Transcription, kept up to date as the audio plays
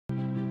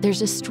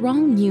There's a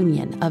strong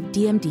union of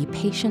DMD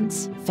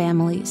patients,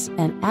 families,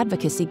 and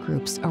advocacy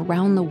groups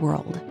around the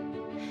world.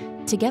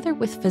 Together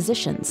with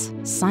physicians,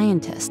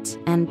 scientists,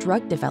 and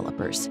drug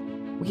developers,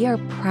 we are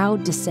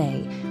proud to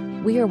say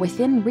we are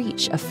within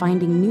reach of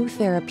finding new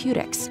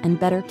therapeutics and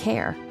better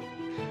care.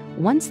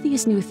 Once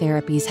these new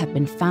therapies have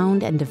been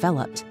found and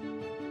developed,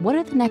 what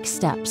are the next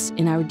steps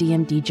in our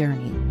DMD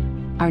journey?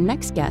 Our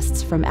next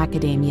guests from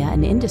academia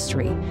and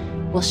industry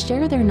will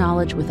share their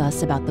knowledge with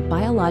us about the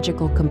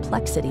biological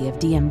complexity of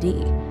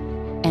DMD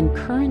and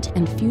current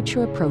and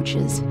future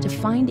approaches to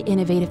find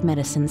innovative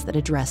medicines that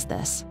address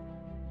this.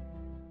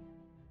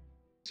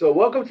 So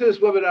welcome to this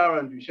webinar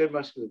on Duchenne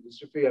Muscular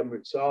Dystrophy. I'm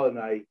Rich Saul, and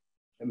I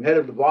am head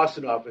of the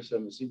Boston office.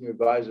 I'm a senior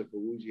advisor for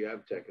WuXi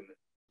AppTec. And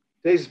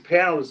today's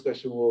panel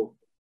discussion will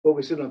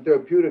focus in on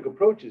therapeutic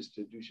approaches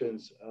to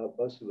Duchenne's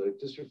muscular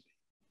dystrophy.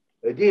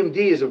 DMD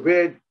is a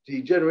rare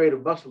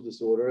degenerative muscle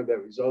disorder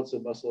that results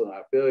in muscle and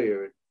heart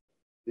failure.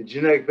 The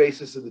genetic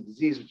basis of the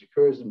disease, which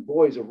occurs in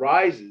boys,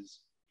 arises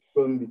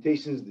from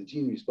mutations in the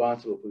gene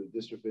responsible for the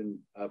dystrophin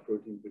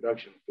protein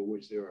production, for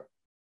which there are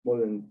more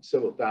than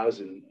several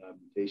thousand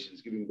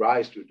mutations, giving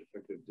rise to a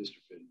defective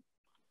dystrophin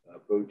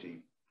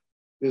protein.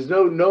 There's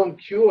no known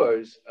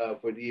cures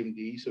for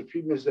DMD, so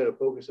treatments that are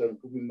focused on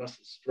improving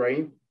muscle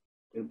strength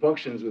and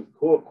functions with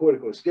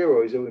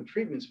corticosteroids or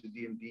treatments for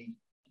DMD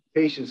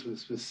patients with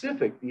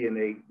specific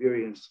DNA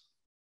variants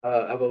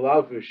have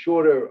allowed for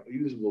shorter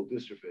usable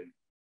dystrophin.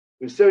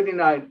 With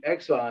 79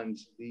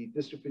 exons, the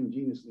dystrophin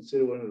gene is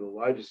considered one of the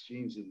largest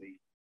genes in the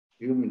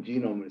human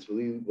genome, and it's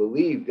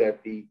believed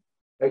that the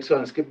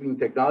exon skipping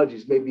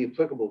technologies may be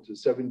applicable to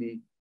 60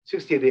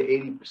 to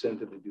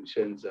 80% of the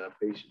Duchenne's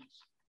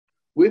patients.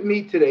 With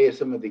me today are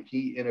some of the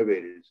key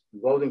innovators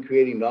involved in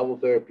creating novel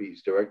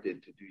therapies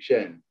directed to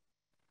Duchenne.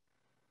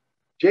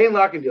 Jane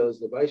Lockendale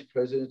is the Vice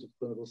President of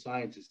Clinical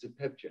Sciences at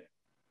PepGen.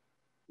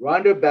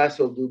 Rhonda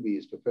Bassel-Dubey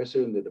is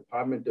professor in the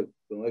Department of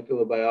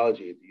Molecular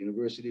Biology at the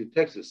University of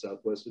Texas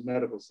Southwestern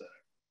Medical Center.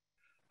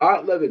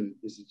 Art Levin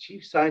is the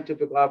Chief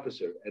Scientific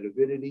Officer at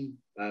Avidity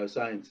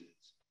Biosciences.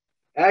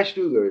 Ash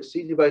Dugar is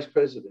Senior Vice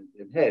President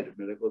and Head of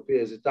Medical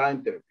Affairs at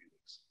Dyne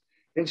Therapeutics.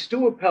 And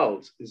Stuart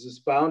Peltz is the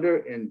founder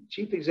and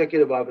Chief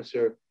Executive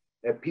Officer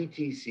at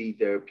PTC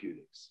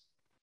Therapeutics.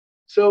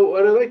 So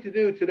what I'd like to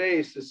do today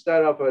is to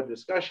start off our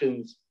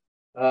discussions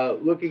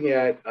looking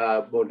at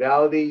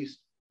modalities,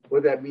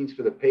 what that means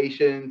for the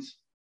patients,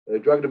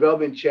 drug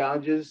development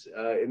challenges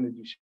in the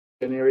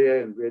Duchenne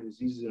area and rare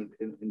diseases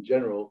in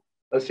general,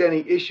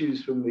 outstanding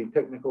issues from the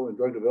technical and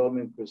drug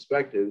development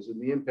perspectives, and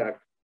the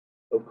impact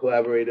of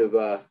collaborative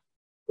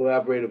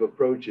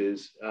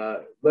approaches,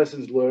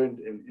 lessons learned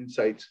and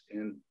insights,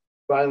 and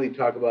finally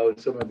talk about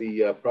some of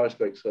the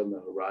prospects on the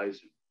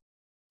horizon.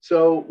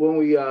 So when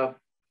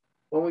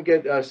we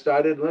get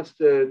started, let's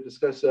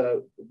discuss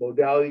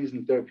modalities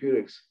and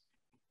therapeutics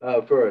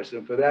first.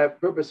 And for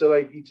that purpose, I'd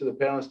like each of the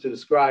panelists to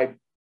describe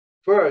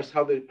first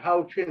how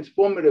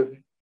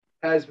transformative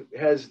has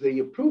the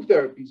approved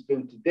therapies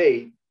been to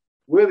date,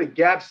 where the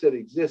gaps that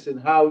exist,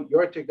 and how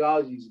your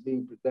technologies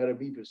that are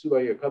being pursued by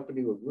your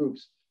company or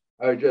groups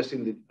are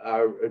addressing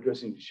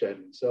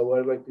Duchenne. So what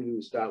I'd like to do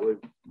is start with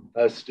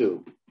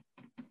Stu.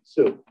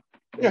 Stu.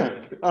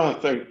 Yeah,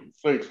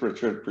 thanks,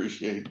 Richard.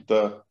 Appreciate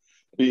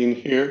being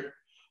here.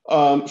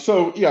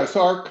 So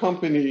our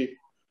company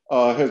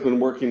has been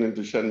working in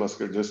Duchenne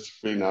muscular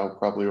dystrophy now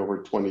probably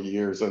over 20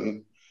 years,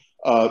 and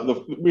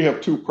we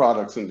have two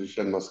products in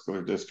Duchenne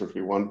muscular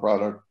dystrophy. One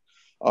product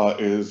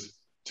is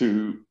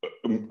to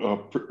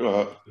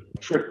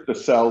trick the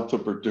cell to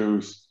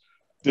produce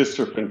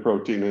dystrophin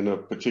protein in a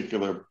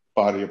particular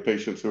body of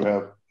patients who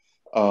have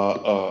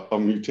a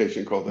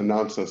mutation called the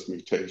nonsense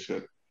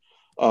mutation,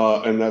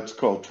 and that's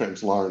called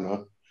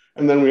Translarna.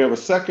 And then we have a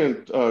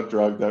second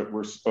drug that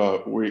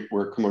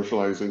we're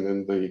commercializing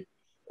in the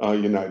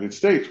United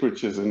States,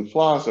 which is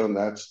Inflaza, and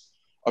that's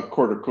a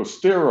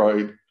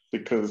corticosteroid,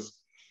 because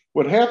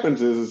what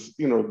happens is,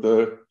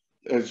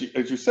 as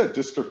you said,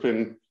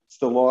 dystrophin, it's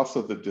the loss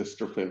of the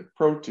dystrophin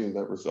protein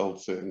that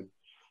results in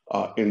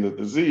the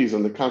disease,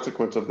 and the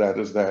consequence of that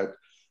is that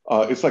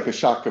it's like a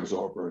shock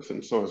absorber,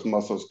 and so as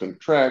muscles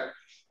contract,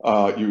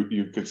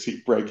 you could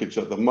see breakage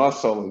of the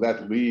muscle, and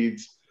that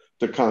leads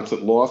to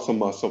constant loss of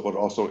muscle, but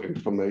also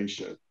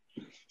inflammation.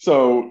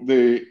 So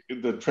the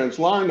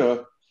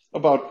Translarna,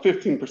 about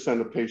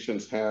 15% of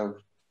patients have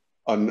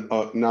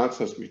a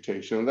nonsense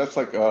mutation, and that's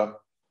like a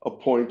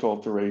point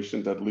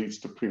alteration that leads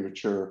to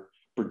premature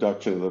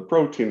production of the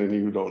protein, and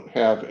you don't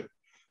have it.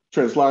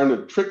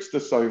 Translarna tricks the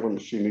cellular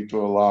machinery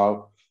to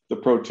allow the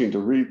protein to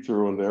read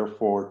through and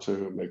therefore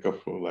to make a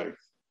full-length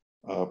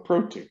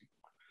protein.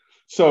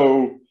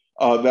 So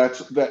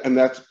that's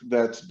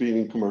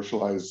being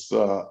commercialized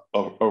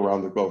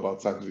around the globe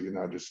outside of the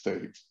United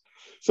States.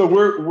 So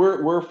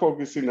we're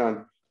focusing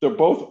on, they're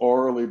both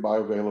orally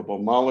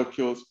bioavailable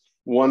molecules.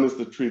 One is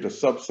to treat a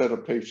subset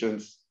of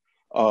patients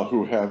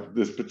who have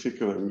this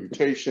particular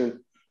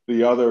mutation.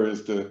 The other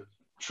is to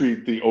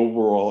treat the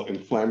overall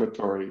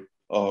inflammatory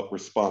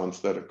response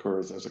that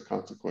occurs as a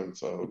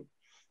consequence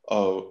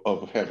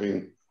of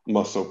having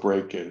muscle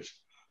breakage.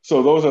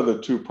 So those are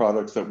the two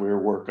products that we're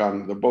working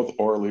on. They're both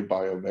orally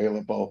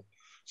bioavailable.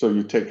 So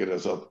you take it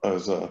as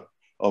a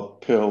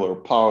pill or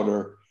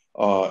powder,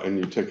 and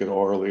you take it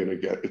orally, and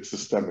again, it's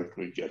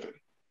systemically given.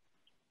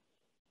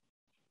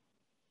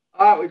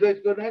 Would you like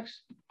to go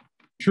next?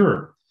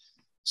 Sure.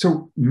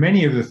 So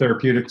many of the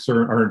therapeutics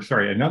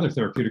another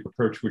therapeutic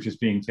approach which is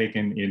being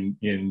taken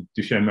in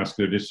Duchenne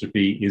muscular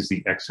dystrophy is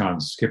the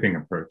exon skipping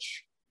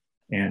approach.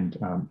 And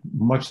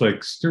much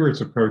like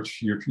Stuart's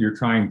approach, you're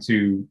trying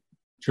to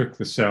trick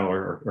the cell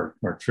or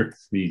trick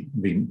the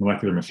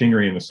molecular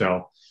machinery in the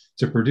cell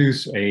to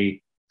produce a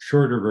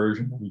shorter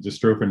version of the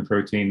dystrophin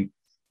protein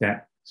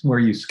that's where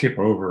you skip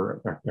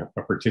over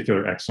a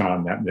particular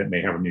exon that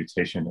may have a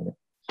mutation in it.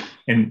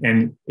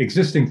 And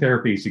existing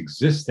therapies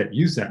exist that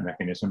use that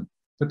mechanism,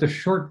 but the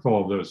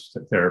shortfall of those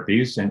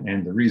therapies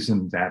and the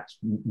reason that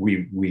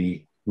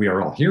we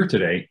are all here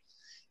today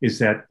is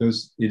that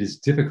it is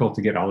difficult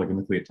to get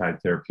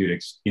oligonucleotide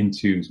therapeutics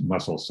into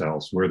muscle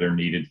cells where they're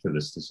needed for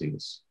this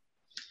disease.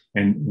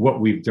 And what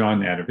we've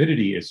done at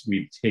Avidity is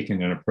we've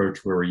taken an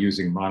approach where we're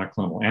using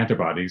monoclonal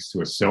antibodies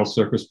to a cell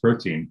surface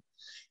protein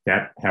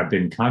that have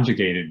been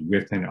conjugated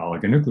with an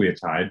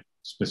oligonucleotide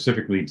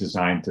specifically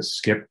designed to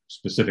skip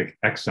specific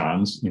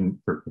exons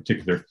for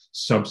particular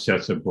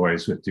subsets of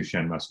boys with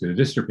Duchenne muscular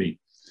dystrophy,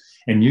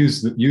 and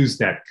use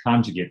that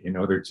conjugate in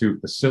order to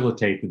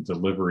facilitate the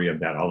delivery of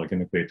that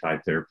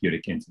oligonucleotide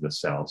therapeutic into the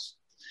cells.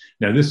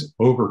 Now, this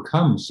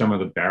overcomes some of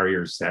the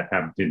barriers that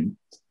have been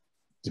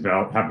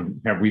developed,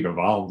 we've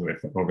evolved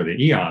with over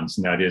the eons,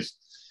 and that is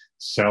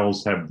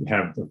cells have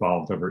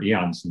evolved over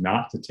eons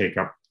not to take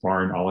up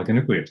foreign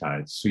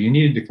oligonucleotides. So you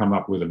needed to come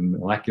up with a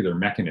molecular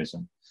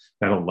mechanism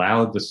that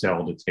allowed the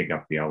cell to take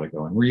up the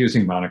oligo, and we're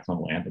using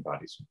monoclonal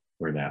antibodies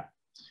for that.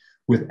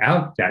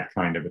 Without that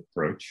kind of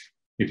approach,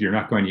 if you're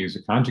not going to use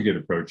a conjugate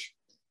approach,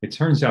 it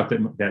turns out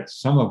that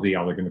some of the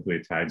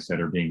oligonucleotides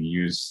that are being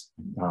used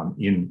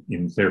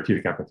in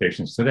therapeutic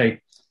applications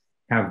today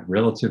have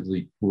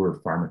relatively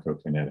poor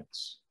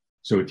pharmacokinetics.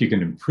 So if you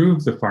can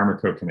improve the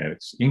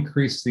pharmacokinetics,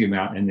 increase the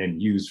amount, and then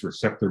use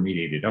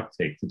receptor-mediated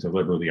uptake to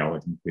deliver the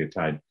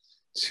oligonucleotide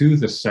to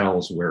the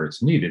cells where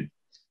it's needed,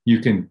 you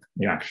can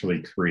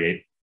actually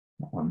create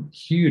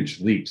huge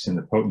leaps in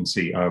the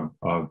potency of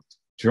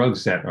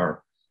drugs that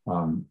are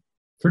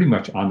pretty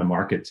much on the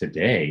market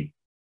today,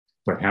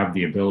 but have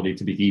the ability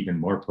to be even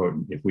more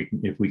potent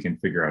if we can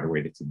figure out a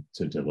way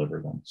to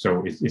deliver them.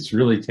 So it's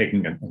really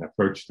taking an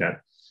approach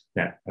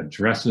that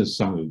addresses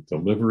some of the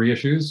delivery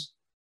issues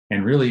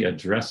and really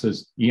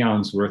addresses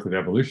eons worth of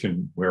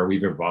evolution where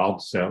we've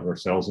evolved,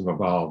 cells have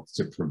evolved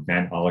to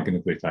prevent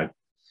oligonucleotide,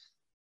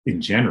 in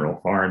general,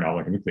 foreign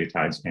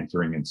oligonucleotides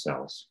entering in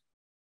cells.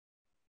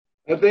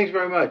 Thanks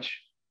very much.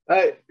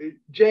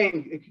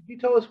 Jane, could you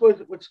tell us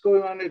what's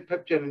going on at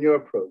PepGen in your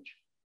approach?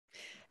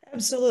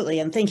 Absolutely,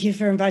 and thank you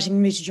for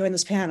inviting me to join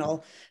this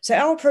panel. So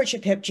our approach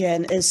at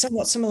PepGen is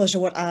somewhat similar to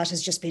what Art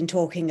has just been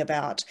talking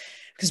about,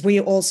 because we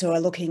also are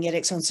looking at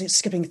exon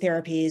skipping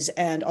therapies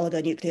and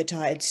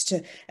oligonucleotides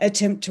to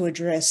attempt to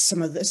address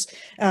some of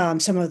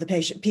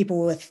the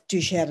people with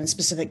Duchenne and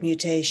specific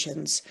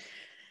mutations.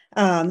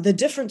 The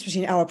difference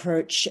between our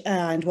approach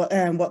and what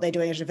they're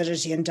doing at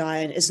Avidity and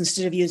Dyne is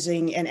instead of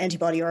using an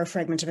antibody or a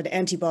fragment of an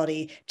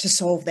antibody to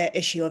solve that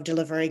issue of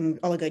delivering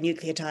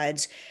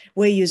oligonucleotides,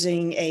 we're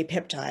using a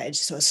peptide,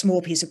 so a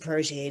small piece of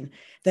protein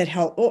that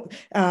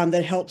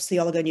helps the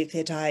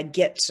oligonucleotide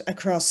get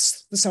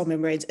across the cell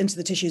membranes into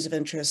the tissues of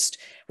interest.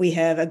 We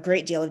have a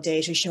great deal of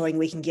data showing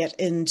we can get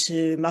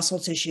into muscle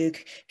tissue,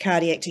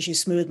 cardiac tissue,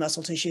 smooth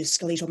muscle tissue,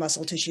 skeletal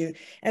muscle tissue,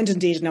 and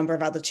indeed a number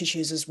of other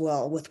tissues as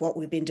well with what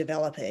we've been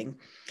developing.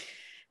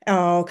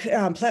 Our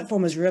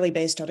platform is really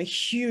based on a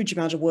huge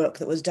amount of work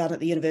that was done at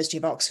the University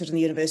of Oxford and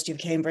the University of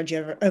Cambridge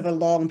over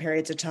long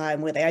periods of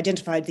time, where they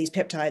identified these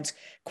peptides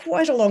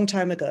quite a long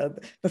time ago,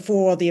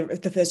 before the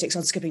first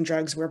exon skipping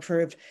drugs were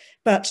approved.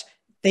 But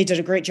they did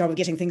a great job of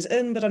getting things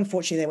in, but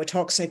unfortunately they were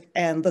toxic,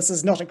 and this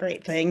is not a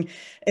great thing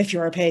if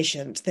you're a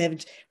patient.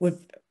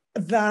 With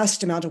a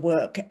vast amount of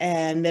work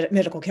and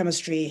medical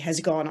chemistry has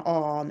gone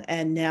on,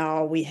 and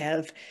now we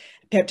have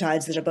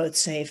peptides that are both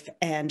safe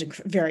and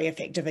very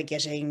effective at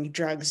getting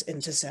drugs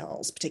into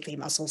cells, particularly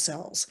muscle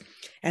cells.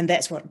 And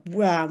that's what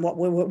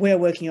we're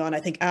working on. I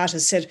think Art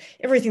has said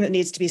everything that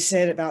needs to be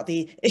said about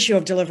the issue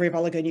of delivery of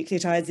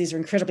oligonucleotides. These are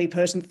incredibly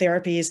potent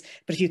therapies,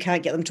 but if you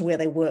can't get them to where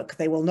they work,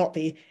 they will not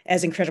be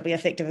as incredibly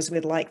effective as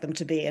we'd like them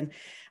to be. And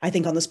I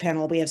think on this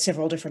panel, we have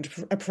several different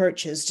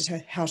approaches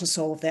to how to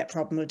solve that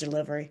problem of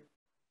delivery.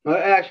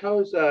 Ash,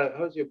 how's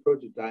your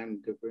approach to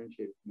Dyne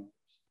differentiated from others?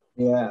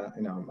 Yeah,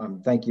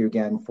 thank you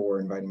again for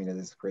inviting me to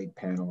this great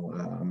panel.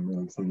 I'm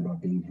really excited about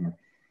being here.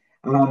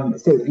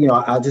 So,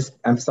 I'll just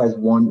emphasize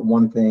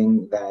one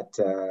thing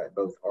that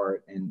both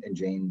Art and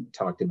Jane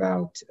talked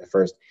about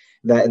first,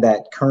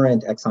 that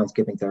current exon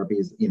skipping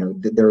therapies,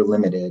 they're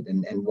limited.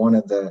 And one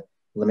of the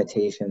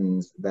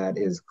limitations that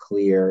is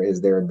clear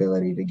is their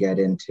ability to get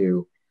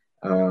into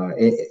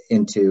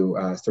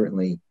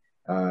certainly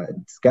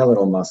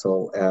skeletal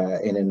muscle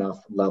in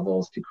enough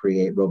levels to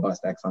create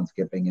robust exon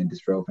skipping and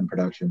dystrophin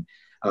production.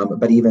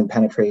 But even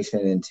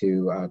penetration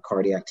into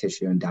cardiac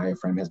tissue and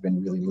diaphragm has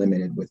been really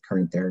limited with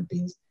current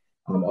therapies,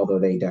 although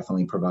they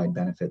definitely provide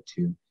benefit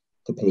to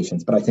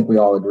patients. But I think we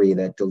all agree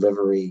that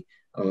delivery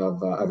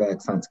of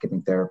exon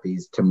skipping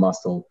therapies to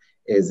muscle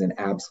is an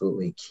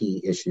absolutely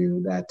key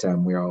issue that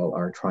we all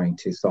are trying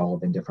to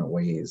solve in different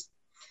ways.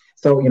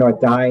 So, at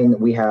Dyne,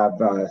 we have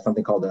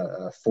something called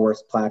a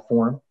FORCE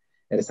platform.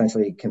 It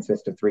essentially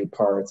consists of 3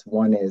 parts.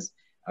 One is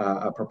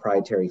a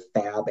proprietary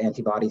Fab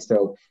antibody.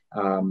 So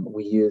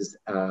we use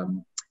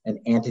an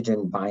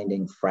antigen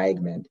binding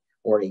fragment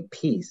or a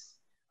piece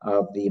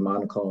of the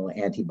monoclonal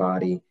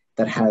antibody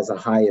that has a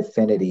high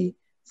affinity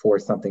for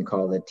something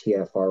called a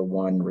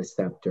TFR1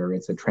 receptor.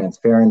 It's a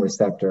transferrin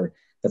receptor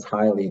that's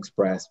highly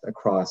expressed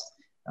across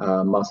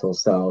muscle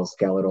cells,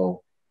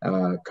 skeletal,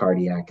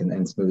 cardiac,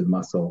 and smooth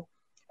muscle.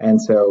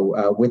 And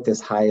so with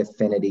this high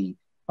affinity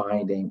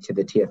binding to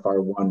the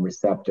TFR1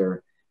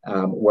 receptor,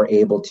 we're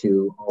able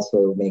to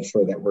also make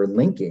sure that we're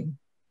linking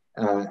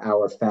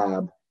our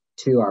Fab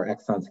to our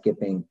exon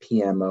skipping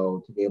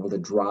PMO to be able to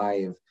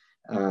drive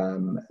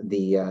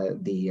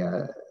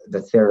the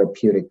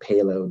therapeutic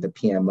payload, the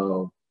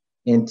PMO,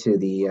 into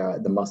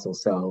the muscle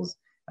cells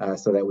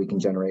so that we can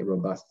generate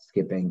robust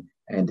skipping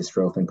and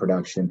dystrophin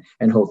production,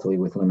 and hopefully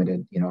with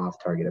limited,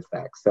 off-target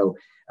effects. So,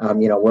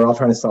 we're all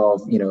trying to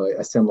solve,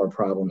 a similar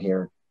problem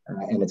here,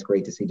 and it's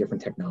great to see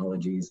different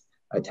technologies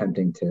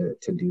attempting to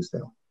do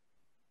so.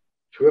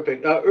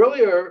 Terrific.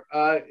 Earlier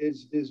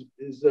is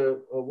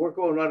work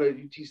going on at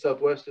UT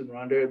Southwestern,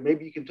 Rhonda.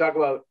 Maybe you can talk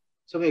about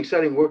some of the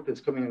exciting work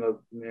that's coming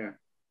up from there.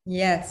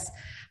 Yes.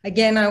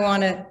 Again, I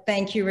want to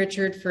thank you,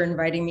 Richard, for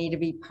inviting me to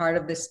be part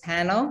of this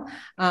panel.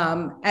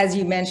 As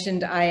you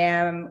mentioned, I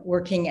am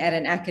working at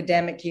an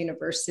academic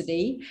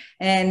university,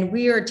 and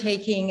we are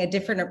taking a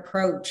different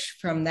approach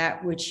from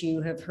that which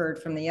you have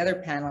heard from the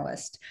other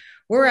panelists.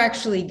 We're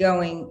actually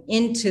going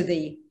into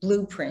the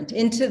blueprint,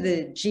 into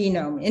the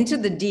genome, into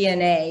the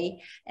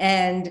DNA,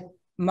 and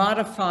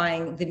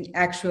modifying the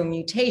actual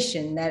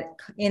mutation that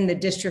in the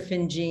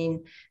dystrophin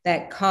gene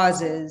that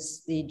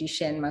causes the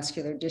Duchenne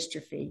muscular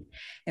dystrophy.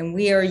 And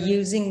we are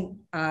using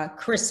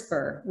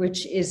CRISPR,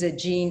 which is a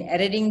gene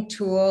editing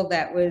tool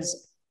that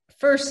was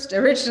first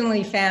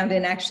originally found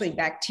in actually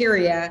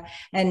bacteria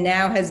and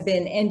now has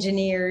been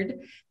engineered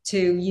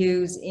to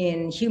use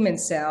in human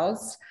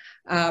cells.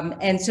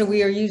 And so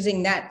we are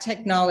using that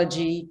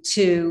technology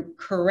to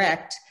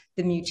correct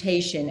the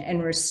mutation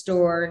and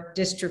restore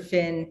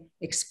dystrophin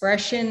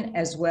expression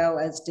as well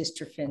as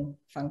dystrophin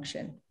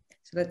function.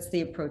 So that's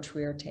the approach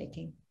we are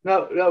taking.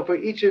 Now for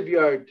each of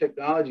your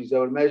technologies, I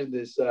would imagine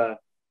there's a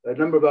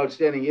number of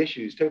outstanding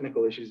issues,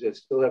 technical issues that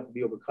still have to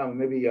be overcome.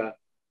 Maybe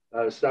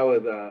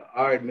start with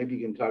Art. Maybe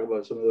you can talk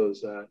about some of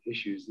those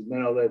issues, and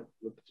then I'll let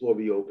the floor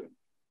be open.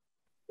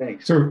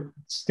 Thanks. So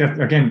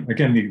again,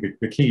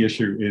 the key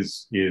issue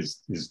is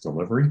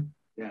delivery.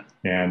 Yeah.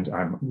 And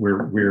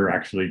we're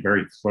actually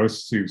very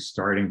close to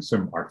starting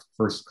our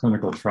first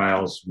clinical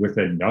trials with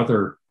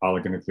another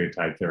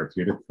oligonucleotide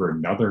therapeutic for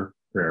another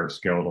rare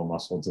skeletal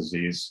muscle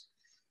disease,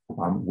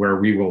 where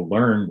we will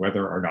learn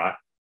whether or not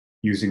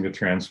using the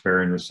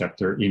transferrin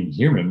receptor in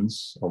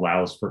humans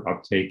allows for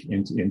uptake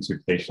into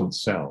patient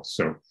cells.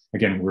 So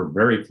again, we're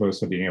very close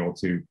to being able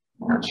to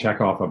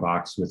check off a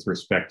box with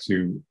respect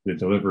to the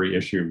delivery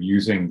issue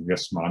using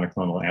this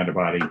monoclonal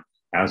antibody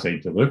as a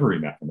delivery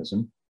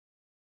mechanism.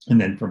 And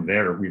then from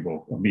there, we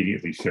will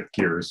immediately shift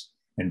gears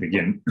and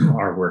begin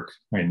our work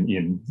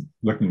in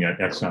looking at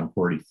exon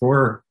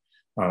 44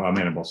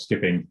 amenable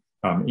skipping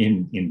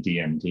in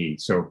DMD.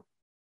 So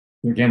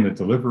again, the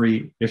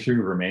delivery issue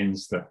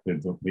remains the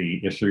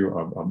issue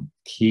of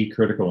key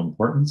critical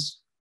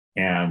importance.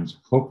 And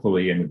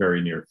hopefully in the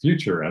very near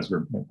future, as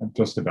we're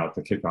just about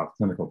to kick off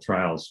clinical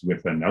trials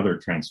with another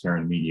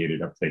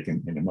transferrin-mediated uptake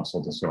in a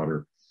muscle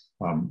disorder,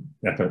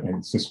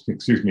 myotonic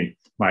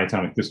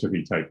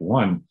dystrophy type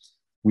 1,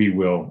 we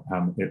will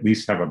at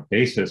least have a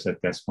basis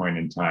at this point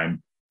in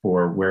time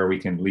for where we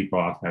can leap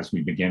off as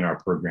we begin our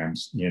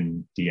programs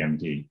in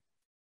DMD.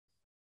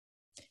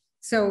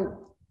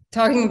 So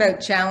talking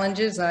about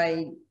challenges,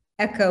 I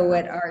echo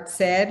what Art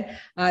said.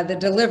 The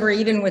delivery,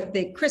 even with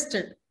the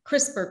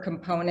CRISPR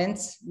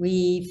components,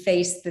 we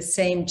face the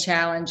same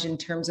challenge in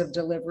terms of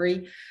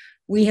delivery.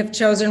 We have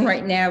chosen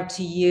right now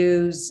to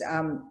use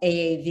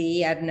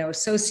AAV,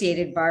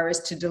 adeno-associated virus,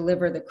 to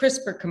deliver the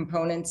CRISPR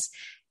components.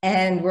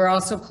 And we're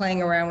also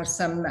playing around with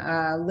some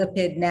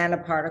lipid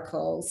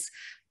nanoparticles,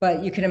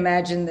 but you can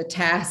imagine the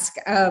task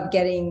of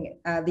getting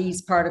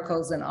these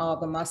particles in all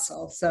the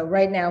muscle. So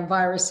right now,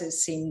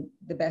 viruses seem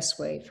the best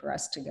way for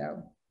us to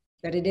go,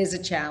 but it is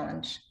a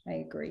challenge.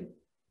 I agree.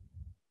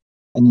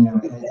 And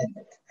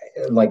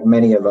like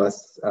many of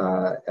us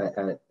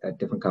at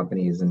different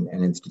companies and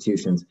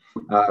institutions,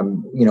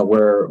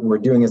 we're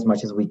doing as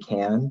much as we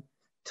can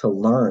to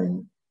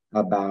learn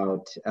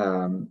about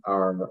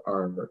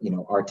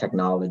our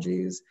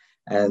technologies.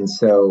 And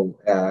so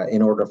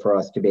in order for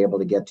us to be able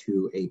to get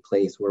to a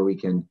place where we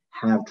can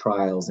have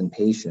trials in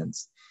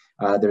patients,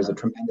 There's a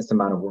tremendous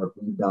amount of work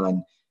we've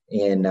done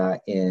in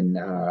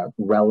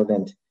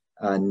relevant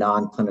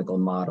non-clinical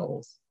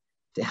models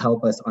to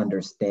help us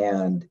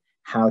understand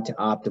how to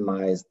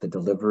optimize the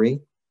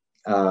delivery,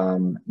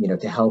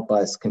 to help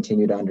us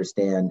continue to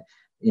understand,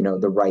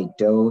 the right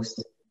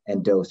dose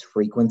and dose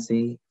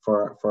frequency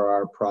for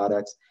our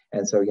products.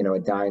 And so,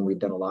 at Dyne, we've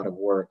done a lot of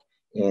work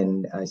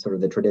in sort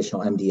of the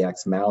traditional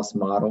MDX mouse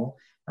model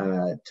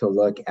to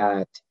look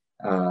at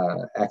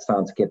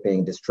exon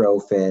skipping,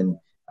 dystrophin,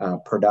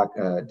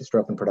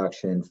 dystrophin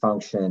production,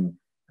 function,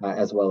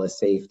 as well as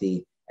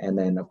safety. And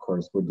then, of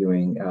course, we're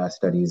doing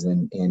studies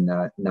in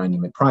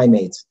non-human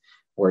primates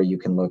where you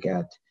can look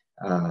at,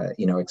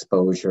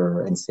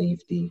 exposure and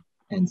safety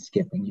and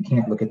skipping. You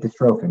can't look at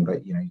dystrophin,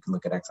 but, you can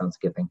look at exon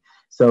skipping.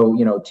 So,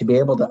 to be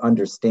able to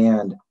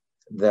understand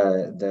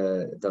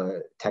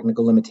the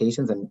technical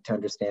limitations and to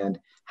understand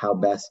how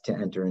best to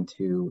enter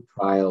into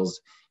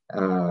trials,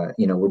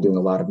 we're doing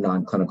a lot of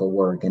non-clinical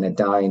work. And at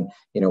Dyne,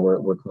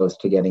 we're close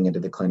to getting into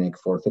the clinic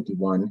for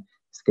 51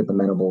 skip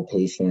amenable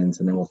patients,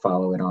 and then we'll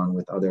follow it on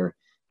with other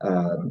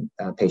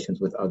patients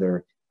with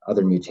other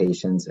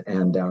mutations,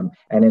 and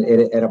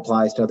it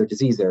applies to other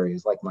disease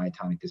areas like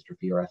myotonic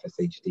dystrophy or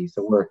FSHD.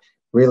 So we're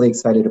really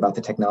excited about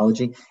the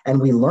technology,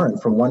 and we learn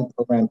from one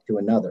program to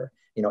another.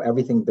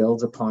 Everything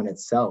builds upon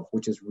itself,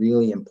 which is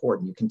really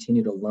important. You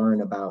continue to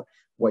learn about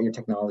what your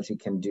technology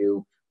can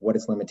do, what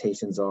its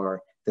limitations are,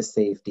 the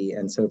safety,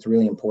 and so it's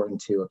really important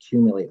to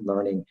accumulate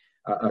learning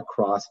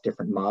across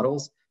different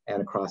models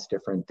and across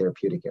different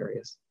therapeutic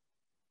areas.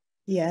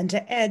 Yeah, and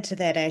to add to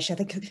that, Ash, I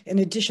think in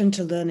addition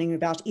to learning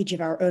about each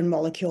of our own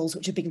molecules,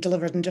 which are being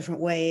delivered in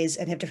different ways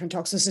and have different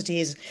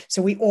toxicities,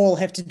 so we all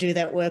have to do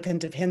that work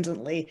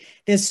independently,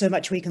 there's so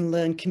much we can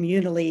learn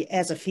communally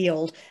as a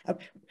field.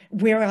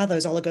 Where are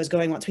those oligos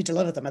going once we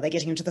deliver them? Are they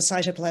getting into the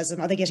cytoplasm?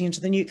 Are they getting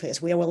into the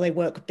nucleus? Where will they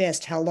work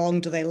best? How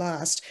long do they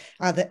last?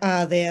 Are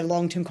there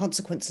long-term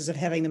consequences of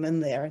having them in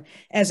there? And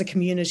as a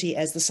community,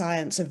 as the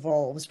science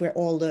evolves, we're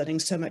all learning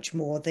so much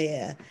more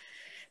there.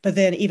 But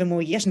then even when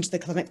we get into the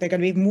clinic, there are going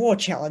to be more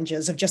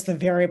challenges of just the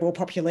variable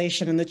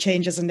population and the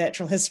changes in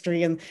natural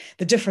history and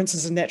the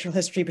differences in natural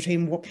history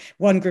between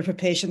one group of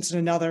patients and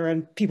another,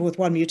 and people with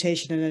one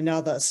mutation and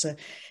another. So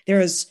there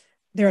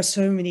are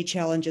so many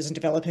challenges in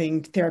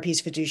developing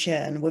therapies for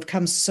Duchenne. We've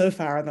come so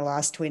far in the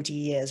last 20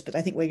 years, but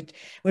I think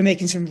we're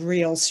making some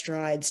real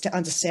strides to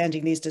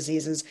understanding these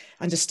diseases,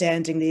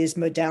 understanding these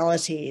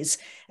modalities,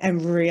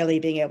 and really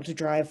being able to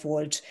drive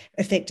forward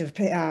effective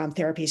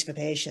therapies for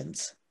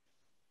patients.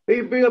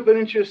 You bring up an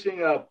interesting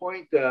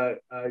point,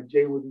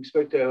 Jay, with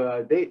respect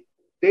to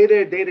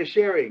data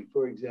sharing,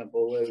 for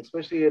example,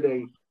 especially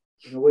in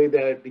a way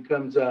that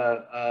becomes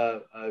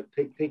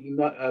taking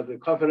the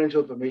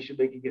confidential information,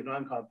 making it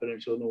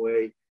non-confidential in a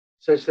way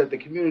such that the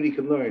community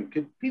can learn.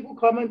 Could people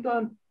comment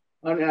on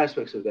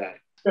aspects of that?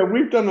 Yeah,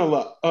 we've done a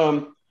lot.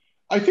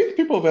 I think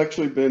people have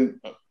actually been,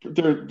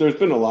 there's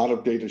been a lot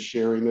of data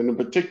sharing, and in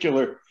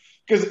particular,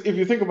 because if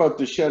you think about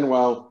Duchenne,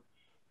 while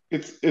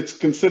it's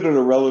considered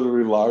a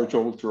relatively large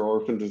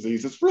ultra-orphan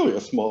disease, it's really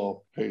a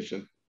small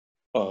patient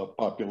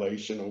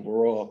population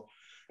overall.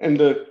 And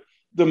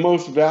the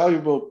most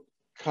valuable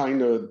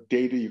kind of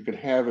data you can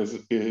have is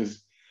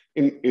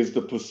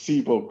the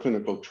placebo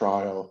clinical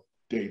trial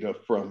data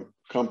from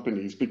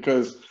companies,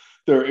 because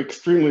they're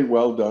extremely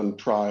well done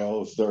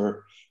trials.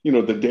 They're,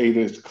 the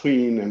data is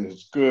clean and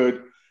it's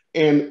good.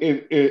 And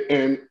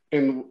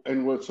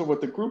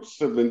what the groups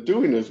have been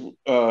doing is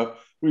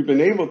we've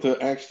been able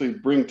to actually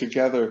bring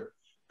together,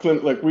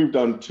 like we've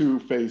done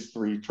 2 phase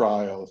 3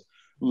 trials.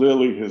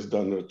 Lilly has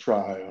done a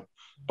trial.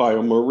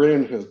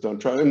 BioMarin has done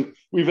trial. And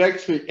we've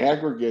actually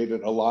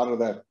aggregated a lot of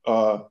that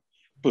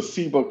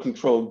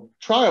placebo-controlled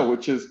trial,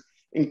 which is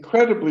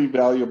incredibly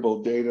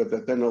valuable data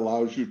that then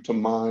allows you to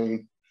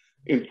mine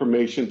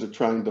information to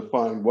try and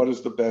define what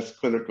is the best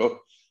clinical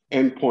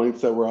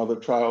endpoints that were on the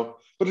trial.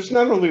 But it's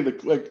not only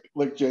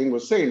like Jane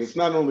was saying, it's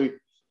not only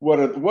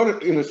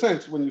what in a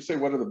sense, when you say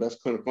what are the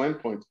best clinical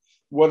endpoints,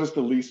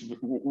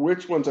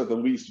 which ones are the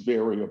least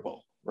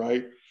variable,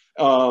 right?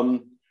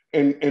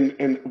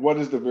 And what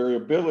is the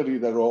variability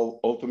that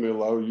will ultimately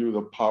allow you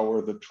to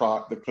power the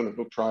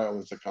clinical trial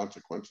as a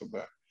consequence of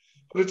that.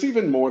 But it's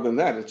even more than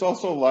that. It's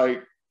also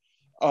like,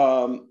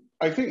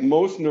 I think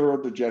most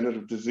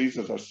neurodegenerative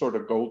diseases are sort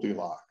of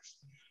Goldilocks.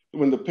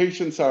 When the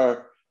patients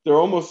they're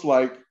almost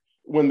like,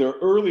 when they're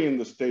early in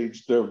the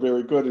stage, they're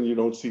very good and you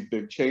don't see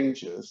big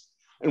changes.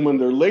 And when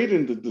they're late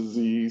in the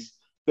disease,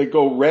 they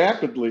go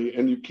rapidly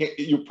and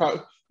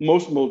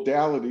most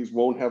modalities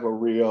won't have a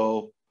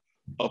real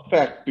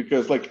effect,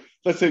 because like,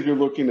 let's say if you're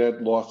looking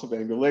at loss of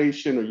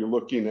ambulation or you're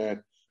looking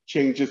at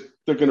changes,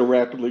 they're going to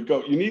rapidly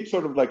go. You need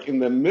sort of like in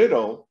the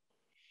middle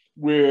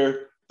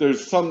where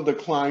there's some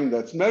decline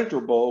that's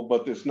measurable,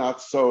 but it's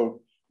not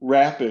so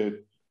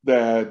rapid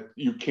that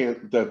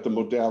that the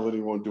modality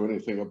won't do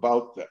anything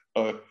about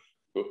that,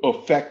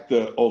 affect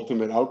the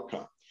ultimate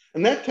outcome.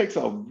 And that takes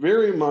a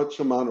very much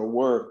amount of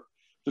work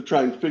to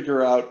try and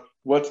figure out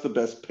what's the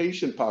best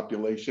patient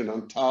population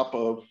on top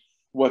of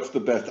what's the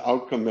best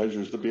outcome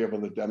measures to be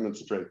able to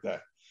demonstrate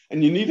that.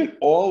 And you needed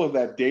all of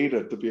that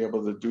data to be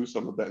able to do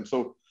some of that. And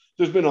so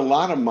there's been a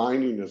lot of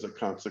mining as a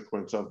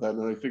consequence of that.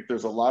 And I think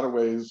there's a lot of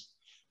ways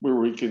where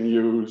we can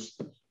use,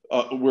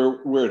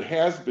 where it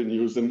has been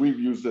used, and we've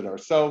used it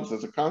ourselves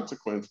as a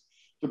consequence,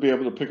 to be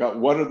able to pick out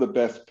what are the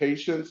best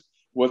patients,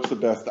 what's the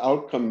best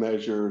outcome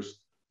measures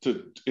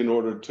in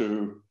order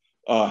to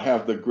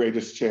have the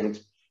greatest chance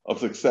of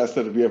success,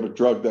 that if you have a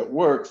drug that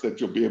works, that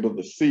you'll be able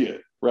to see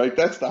it, right?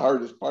 That's the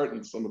hardest part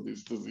in some of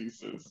these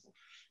diseases,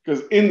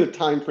 because in the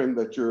time frame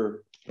that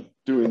you're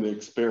doing the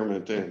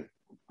experiment in.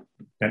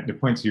 And the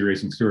points you're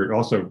raising, Stuart,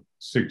 also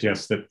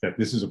suggests that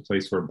this is a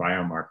place where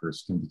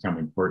biomarkers can become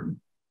important,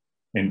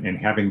 and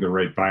having the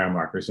right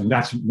biomarkers. And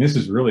this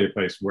is really a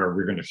place where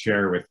we're going to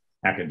share with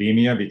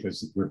academia,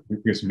 because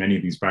many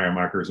of these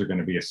biomarkers are going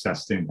to be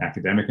assessed in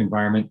academic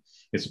environment.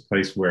 It's a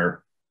place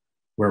where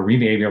we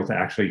may be able to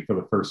actually, for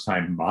the first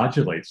time,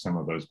 modulate some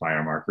of those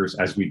biomarkers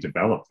as we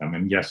develop them.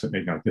 And yes,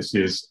 this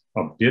is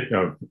a bit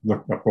of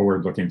a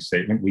forward-looking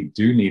statement. We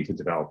do need to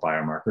develop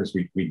biomarkers.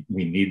 We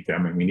need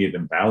them, and we need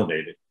them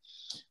validated.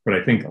 But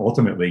I think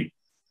ultimately,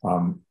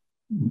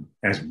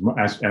 as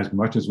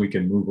much as we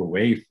can move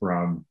away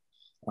from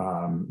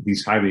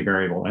these highly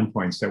variable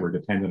endpoints that we're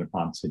dependent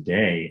upon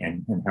today,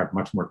 and have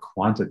much more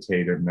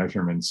quantitative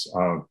measurements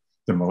of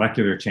the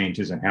molecular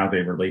changes and how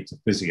they relate to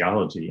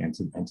physiology and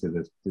to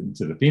the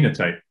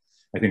phenotype,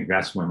 I think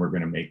that's when we're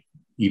going to make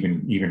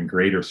even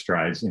greater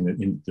strides in the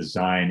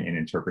design and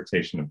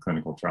interpretation of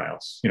clinical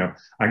trials.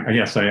 I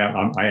guess I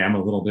am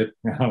a little bit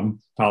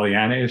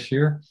Pollyanna-ish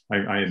here.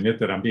 I admit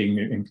that I'm being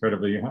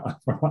incredibly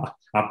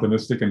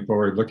optimistic and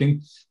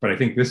forward-looking, but I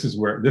think this is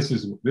where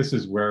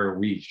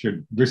we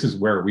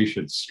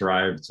should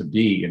strive to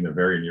be in the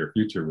very near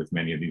future with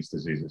many of these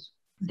diseases.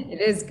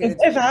 It is good.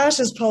 If Ash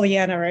is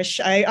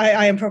Pollyanna-ish,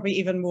 I am probably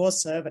even more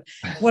so. But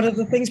one of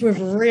the things we've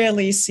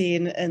really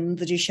seen in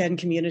the Duchenne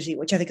community,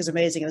 which I think is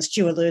amazing, and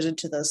Stu alluded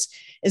to this,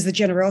 is the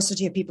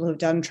generosity of people who've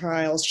done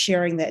trials,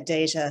 sharing that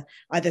data,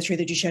 either through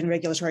the Duchenne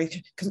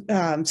Regulatory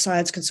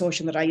Science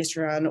Consortium that I used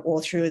to run,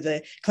 or through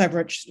the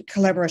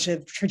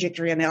Collaborative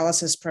Trajectory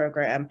Analysis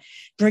Program,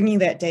 bringing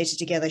that data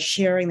together,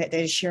 sharing that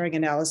data, sharing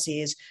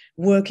analyses,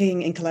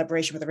 working in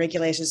collaboration with the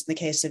regulators in the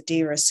case of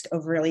DRISC,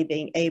 of really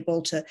being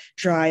able to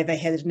drive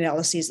ahead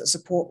analyses that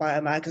support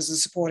biomarkers and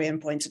support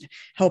endpoints and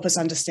help us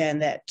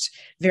understand that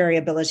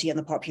variability in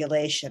the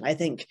population. I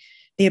think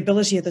the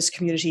ability of this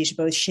community to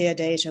both share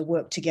data,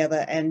 work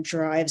together, and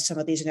drive some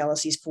of these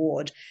analyses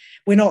forward.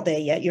 We're not there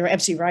yet. You're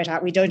absolutely right,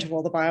 Art. We don't have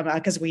all the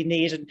biomarkers we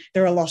need, and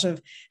there are a lot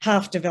of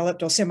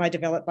half-developed or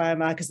semi-developed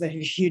biomarkers that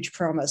have huge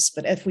promise.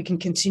 But if we can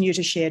continue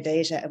to share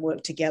data and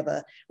work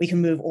together, we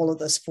can move all of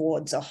this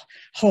forwards a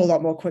whole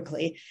lot more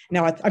quickly.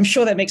 Now, I'm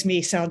sure that makes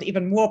me sound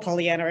even more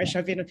Pollyanna-ish.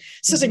 I've been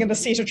sitting in the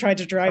seat of trying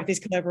to drive these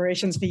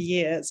collaborations for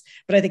years,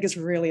 but I think it's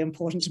really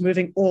important to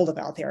moving all of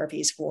our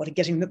therapies forward and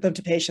getting them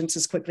to patients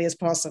as quickly as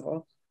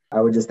possible. I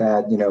would just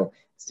add,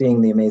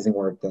 seeing the amazing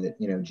work that,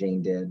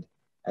 Jane did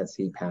at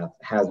CPATH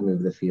has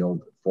moved the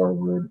field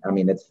forward. I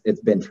mean,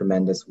 it's been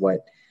tremendous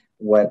what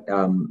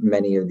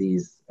many of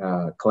these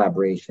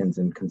collaborations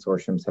and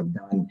consortiums have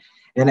done.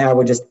 And I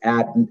would just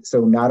add,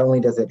 so not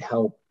only does it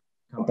help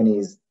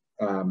companies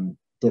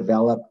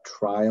develop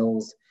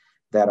trials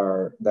that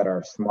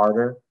are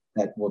smarter,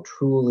 that will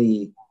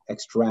truly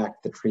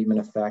extract the treatment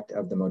effect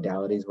of the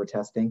modalities we're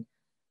testing,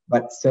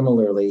 but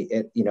similarly,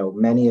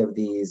 many of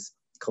these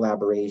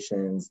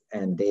collaborations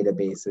and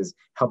databases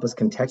help us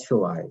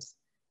contextualize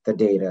the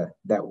data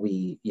that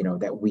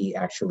we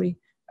actually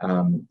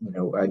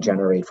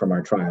generate from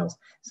our trials.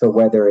 So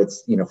whether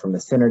it's from the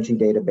Synergy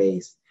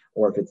database,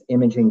 or if it's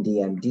imaging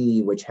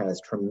DMD, which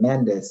has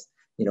tremendous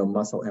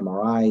muscle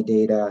MRI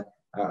data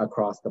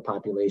across the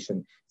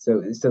population. So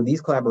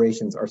these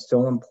collaborations are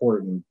so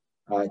important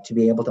to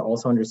be able to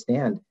also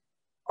understand: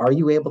 are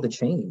you able to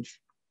change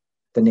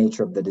the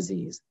nature of the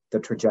disease, the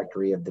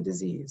trajectory of the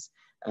disease?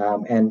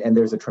 And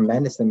there's a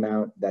tremendous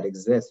amount that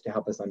exists to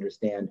help us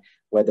understand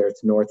whether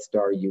it's North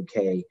Star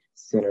UK,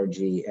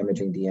 Synergy,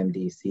 Imaging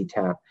DMD,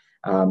 CTAP.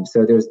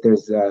 So there's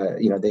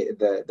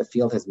the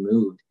field has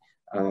moved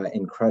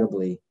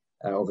incredibly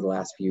over the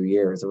last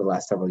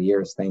several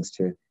years, thanks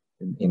to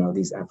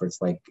these efforts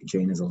like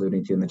Jane is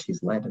alluding to and that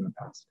she's led in the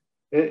past.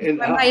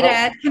 Can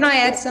I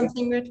add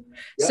something, Rich?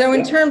 Yeah, so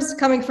in terms of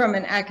coming from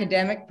an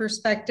academic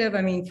perspective,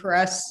 I mean, for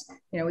us,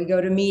 we go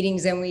to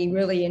meetings and we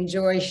really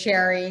enjoy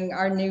sharing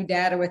our new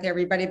data with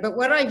everybody. But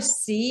what I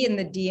see in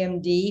the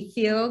DMD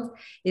field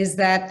is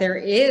that there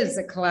is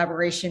a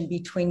collaboration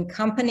between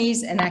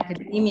companies and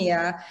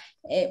academia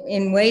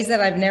in ways that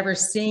I've never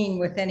seen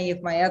with any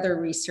of my other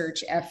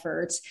research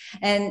efforts.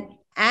 And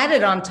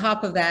added on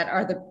top of that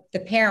are the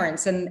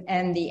parents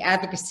and the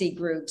advocacy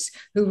groups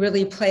who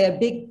really play a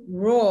big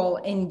role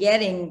in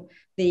getting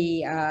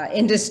the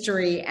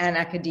industry and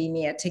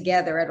academia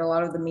together at a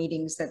lot of the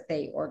meetings that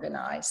they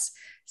organize.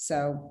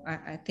 So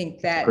I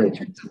think that in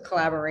terms of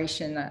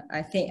collaboration,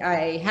 I think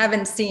I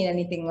haven't seen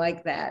anything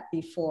like that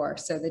before.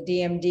 So the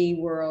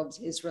DMD world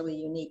is really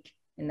unique.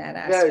 in that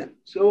aspect. Yeah,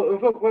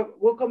 so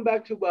we'll come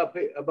back to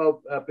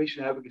about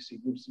patient advocacy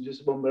groups in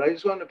just a moment. But I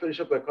just want to finish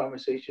up our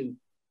conversation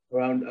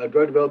around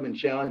drug development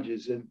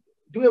challenges. And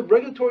do we have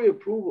regulatory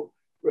approval?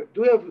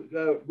 Do we have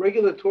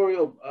regulatory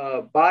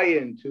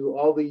buy-in to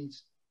all the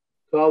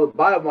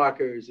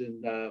biomarkers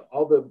and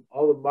all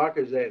the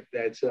markers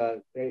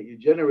that you're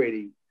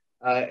generating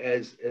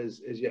as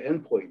your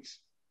endpoints?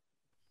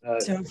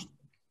 So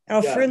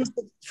our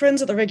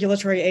friends at the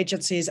regulatory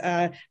agencies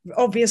are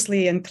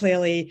obviously and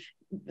clearly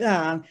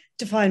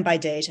defined by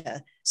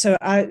data. So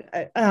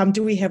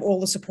do we have all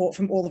the support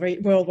from all the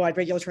worldwide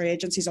regulatory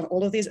agencies on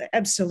all of these?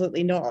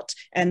 Absolutely not.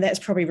 And that's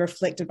probably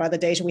reflected by the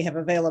data we have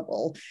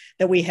available,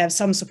 that we have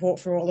some support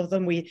for all of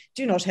them. We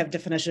do not have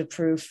definitive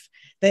proof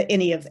that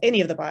any of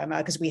the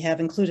biomarkers we have,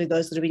 including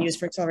those that have been used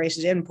for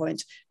accelerated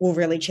endpoints, will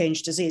really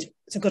change disease.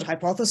 It's a good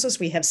hypothesis.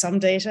 We have some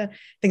data,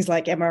 things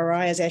like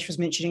MRI, as Ash was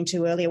mentioning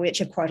too earlier, we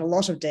actually have quite a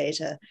lot of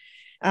data.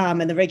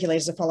 And the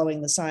regulators are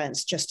following the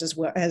science just as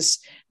well as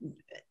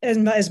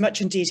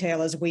much in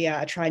detail as we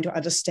are, trying to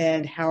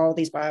understand how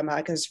these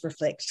biomarkers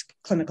reflect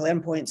clinical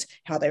endpoints,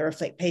 how they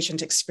reflect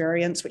patient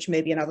experience, which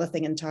may be another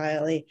thing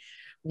entirely.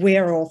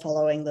 We're all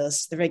following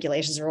this. The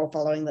regulators are all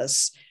following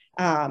this.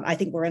 I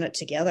think we're in it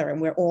together, and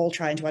we're all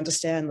trying to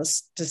understand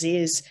this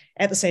disease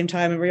at the same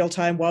time in real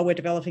time while we're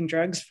developing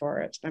drugs for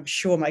it. I'm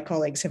sure my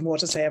colleagues have more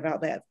to say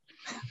about that.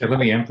 Yeah, let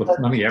me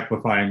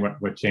amplify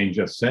what Jane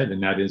just said,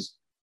 and that is,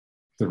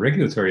 the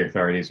regulatory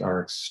authorities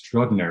are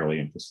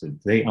extraordinarily interested.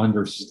 They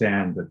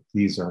understand that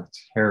these are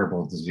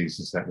terrible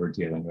diseases that we're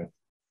dealing with,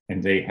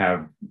 and they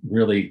have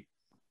really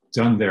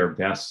done their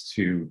best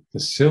to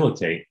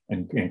facilitate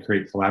and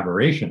create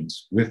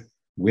collaborations with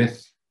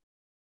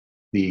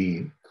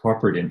the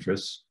corporate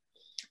interests,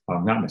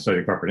 not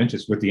necessarily corporate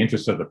interests, with the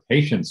interests of the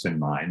patients in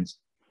mind,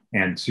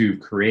 and to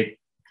create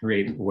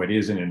what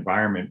is an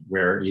environment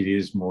where it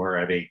is more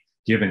of a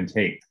give and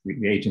take.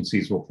 The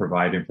agencies will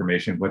provide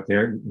information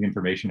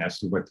as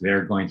to what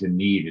they're going to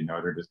need in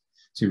order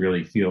to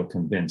really feel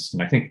convinced.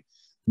 And I think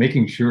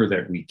making sure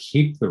that we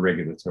keep the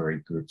regulatory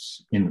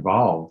groups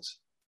involved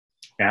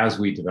as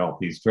we develop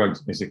these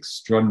drugs is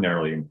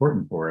extraordinarily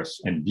important for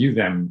us, and view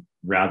them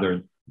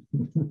rather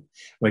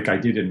like I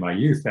did in my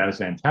youth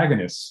as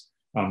antagonists.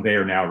 They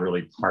are now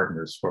really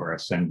partners for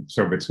us. And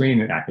so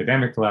between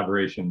academic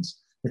collaborations,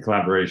 the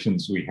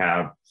collaborations we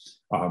have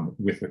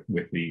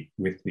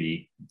with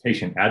the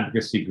patient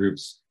advocacy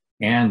groups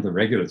and the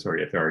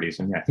regulatory authorities,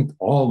 and I think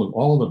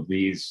all of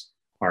these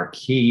are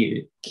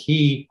key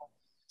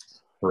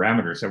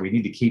parameters that we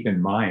need to keep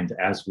in mind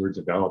as we're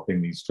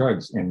developing these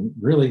drugs. And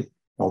really,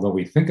 although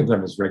we think of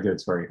them as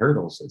regulatory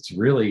hurdles, it's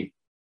really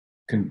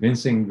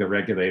convincing the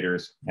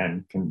regulators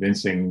and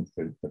convincing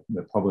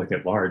the public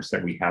at large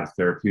that we have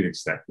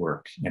therapeutics that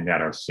work and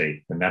that are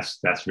safe. And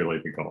that's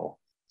really the goal.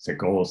 The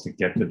goal is to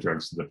get the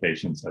drugs to the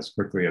patients as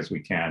quickly as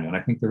we can, and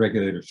I think the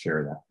regulators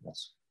share that with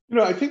us. You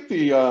know, I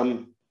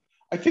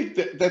think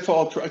that's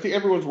all true. I think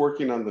everyone's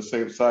working on the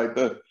same side.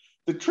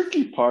 The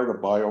tricky part of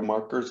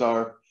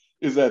biomarkers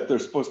is that they're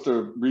supposed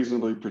to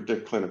reasonably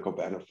predict clinical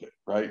benefit,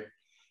 right?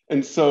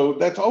 And so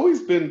that's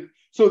always been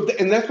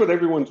and that's what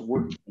everyone's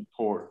working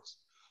towards.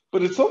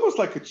 But it's almost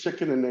like a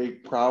chicken and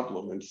egg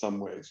problem in some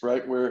ways,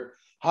 right? Where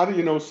how do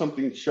you know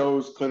something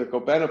shows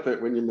clinical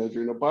benefit when you're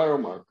measuring a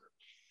biomarker?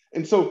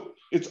 And so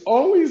it's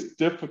always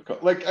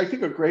difficult. Like, I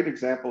think a great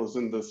example is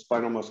in the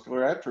spinal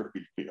muscular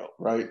atrophy field,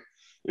 right?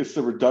 It's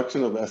the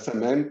reduction of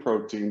SMN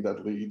protein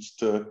that leads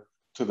to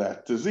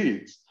that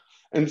disease.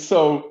 And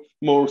so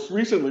most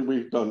recently,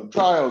 we've done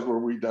trials where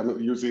we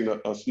done using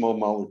a small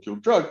molecule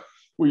drug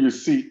where you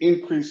see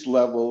increased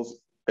levels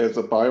as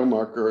a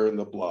biomarker in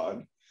the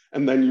blood,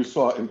 and then you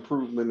saw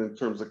improvement in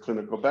terms of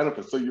clinical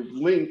benefit. So you've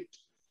linked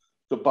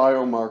the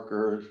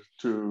biomarker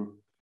to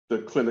the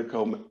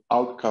clinical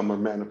outcome or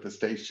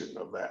manifestation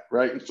of that,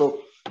 right? And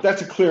so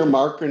that's a clear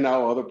marker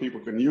now. Other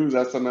people can use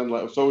SMN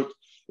levels. So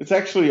it's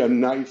actually a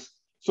nice,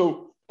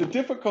 so the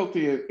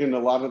difficulty in a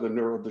lot of the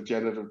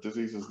neurodegenerative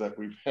diseases that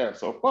we've had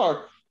so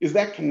far is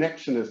that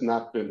connection has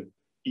not been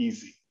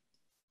easy,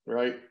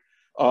 right?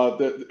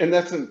 And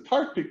that's in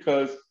part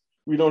because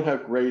we don't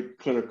have great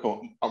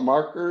clinical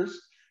markers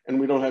and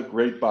we don't have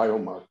great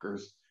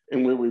biomarkers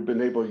in where we've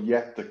been able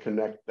yet to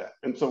connect that.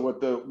 And so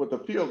what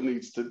the field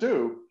needs to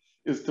do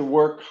is to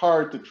work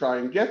hard to try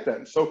and get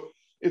that. So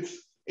it's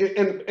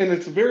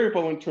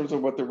variable in terms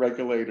of what the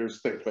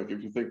regulators think. Like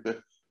if you think that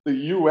the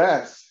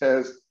US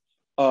has,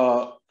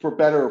 for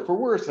better or for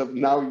worse, have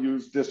now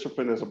used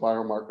dystrophin as a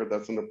biomarker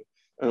that's an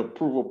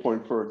approval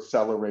point for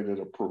accelerated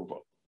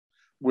approval,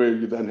 where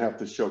you then have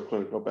to show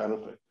clinical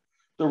benefit.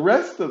 The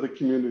rest of the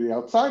community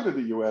outside of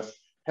the US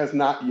has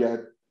not yet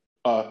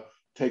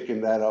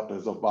taken that up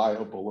as a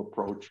viable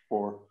approach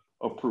for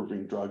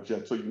approving drugs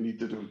yet. So you need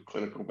to do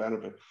clinical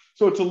benefit.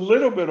 So it's a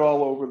little bit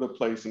all over the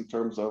place in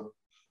terms of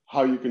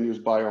how you can use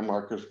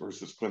biomarkers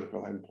versus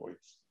clinical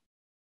endpoints.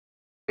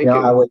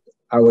 Yeah,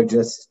 I would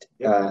just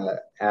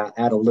add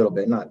a little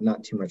bit,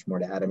 not too much more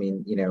to add. I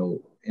mean, you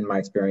know, in my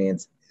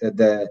experience,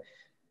 the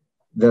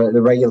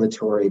the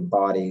regulatory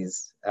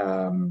bodies,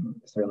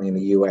 certainly in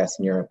the US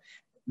and Europe,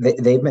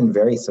 they've been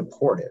very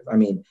supportive. I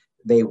mean,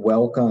 they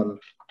welcome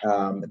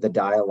the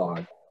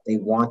dialogue. They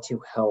want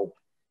to help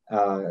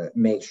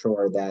make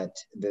sure that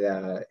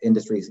the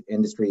industry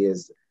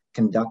is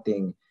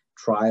conducting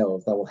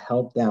trials that will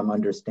help them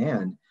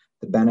understand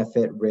the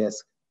benefit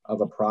risk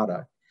of a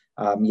product.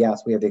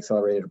 Yes, we have the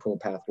accelerated approval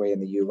pathway in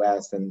the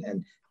US,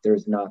 and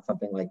there's not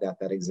something like that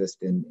that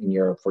exists in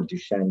Europe for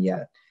Duchenne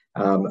yet.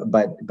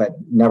 But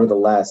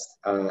nevertheless,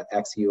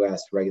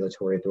 ex-US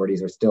regulatory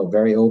authorities are still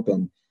very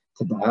open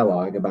to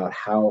dialogue about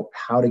how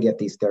to get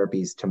these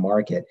therapies to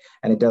market.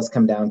 And it does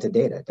come down to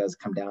data. It does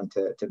come down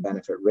to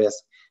benefit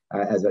risk,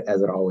 as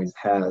it always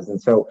has. And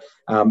so,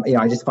 you know,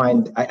 I just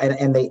find,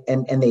 and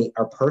they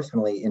are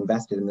personally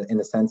invested in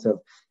the sense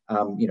of,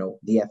 you know,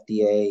 the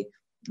FDA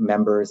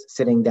members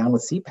sitting down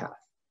with CPATH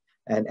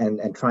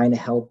and trying to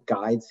help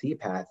guide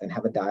CPATH and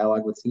have a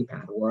dialogue with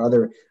CPATH or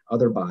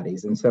other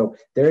bodies. And so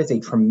there is a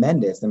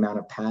tremendous amount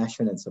of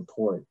passion and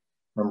support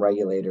from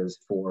regulators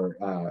for,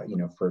 you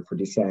know, for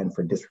Duchenne,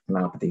 for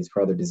dystrophinopathies,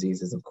 for other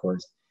diseases, of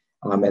course.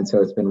 And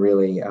so it's been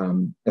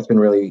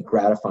really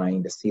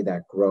gratifying to see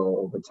that grow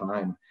over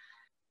time.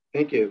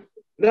 Thank you.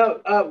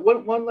 Now,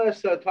 one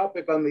last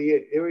topic on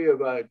the area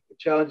of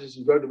challenges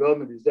in drug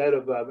development is that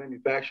of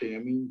manufacturing. I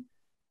mean,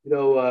 you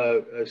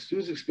know,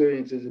 Stu's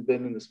experiences have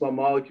been in the small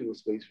molecule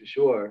space for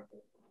sure.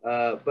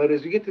 But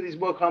as we get to these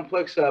more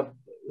complex,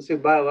 let's say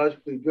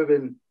biologically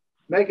driven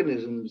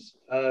mechanisms,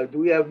 do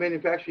we have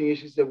manufacturing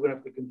issues that we're going to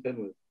have to contend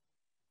with?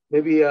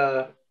 Maybe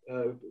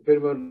if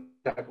anyone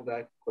tackle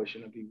that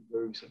question, I'd be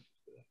very receptive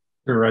to that.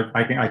 Sure,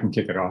 I can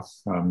kick it off.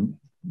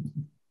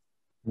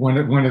 One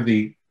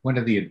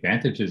of the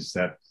advantages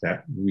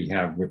that we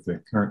have with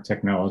the current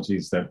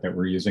technologies that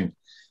we're using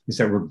is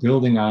that we're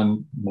building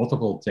on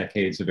multiple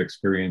decades of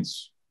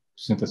experience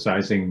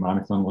synthesizing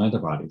monoclonal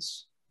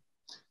antibodies,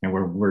 and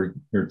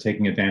we're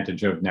taking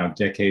advantage of now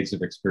decades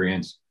of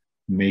experience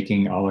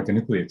making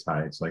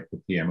oligonucleotides like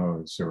the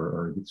PMOs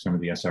or some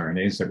of the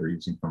sRNAs that we're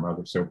using from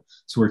others. So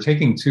we're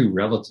taking two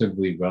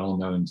relatively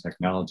well-known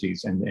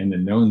technologies and the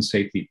known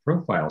safety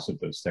profiles of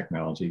those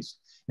technologies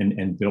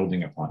and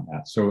building upon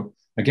that. So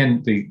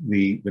again,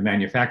 the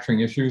manufacturing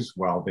issues,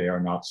 while they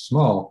are not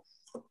small,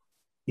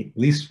 at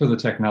least for the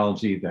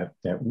technology that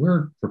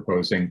we're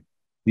proposing,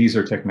 these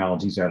are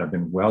technologies that have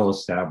been well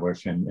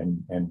established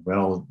and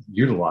well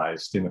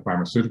utilized in the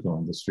pharmaceutical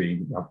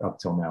industry up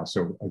till now.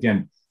 So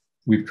again,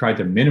 we've tried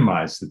to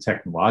minimize the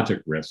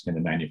technologic risk and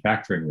the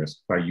manufacturing risk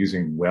by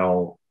using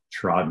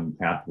well-trodden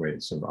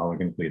pathways of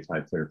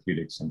oligonucleotide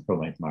therapeutics and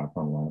full-length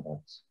monoclonal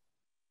antibodies.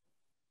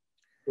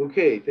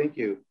 Okay, thank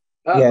you.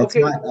 Yeah,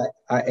 okay.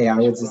 I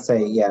would just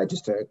say, yeah,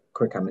 just a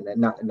quick comment.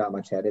 Not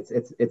much yet.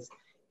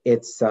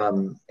 It's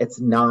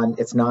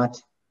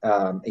not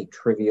a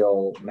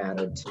trivial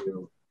matter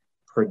to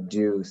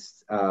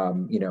produce,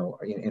 you know,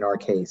 in our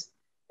case,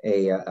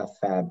 a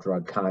Fab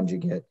drug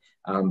conjugate.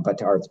 But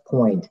to Art's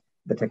point,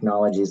 the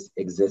technologies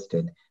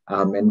existed,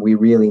 and we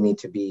really need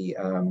to be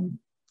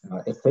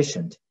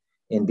efficient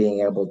in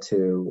being able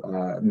to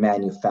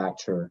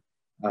manufacture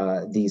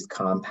these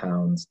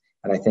compounds.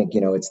 And I think, you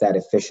know, it's that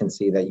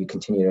efficiency that you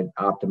continue to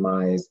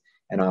optimize,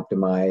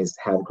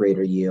 have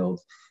greater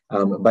yields.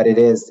 But it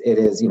is,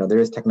 you know, there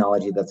is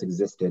technology that's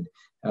existed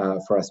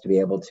for us to be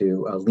able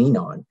to lean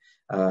on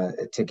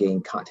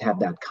to have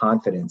that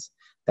confidence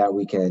that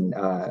we can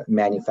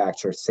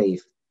manufacture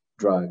safe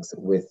drugs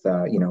with,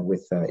 you know,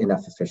 with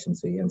enough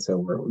efficiency. And so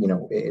we're, you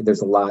know,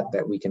 there's a lot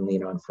that we can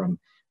lean on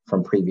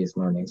from previous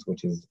learnings,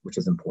 which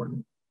is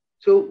important.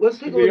 So let's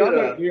take a look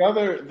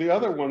at the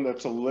other one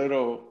that's a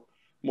little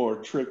more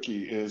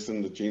tricky is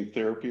in the gene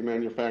therapy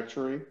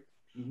manufacturing.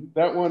 Mm-hmm.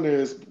 That one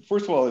is,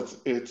 first of all,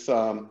 it's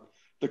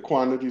the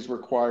quantities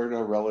required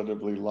are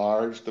relatively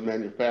large. The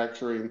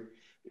manufacturing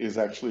is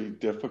actually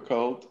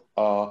difficult.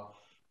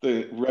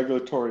 The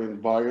regulatory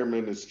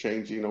environment is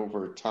changing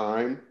over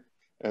time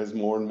as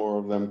more and more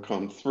of them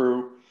come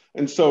through.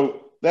 And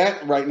so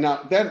that right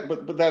now,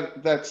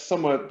 that's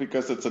somewhat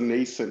because it's a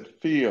nascent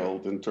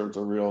field in terms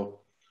of real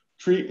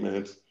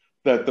treatments,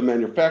 that the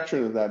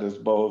manufacturing of that is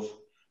both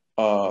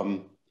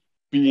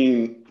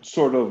being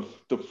sort of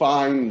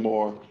defined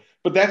more.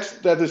 But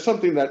that is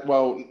something that,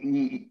 well,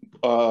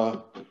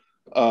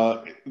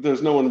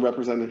 there's no one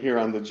represented here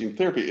on the gene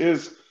therapy,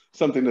 is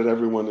something that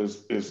everyone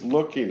is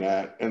looking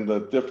at, and the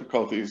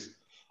difficulties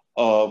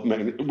of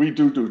we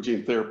do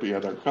gene therapy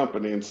at our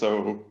company, and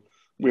so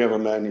we have a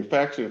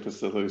manufacturing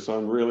facility. So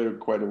I'm really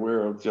quite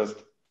aware of just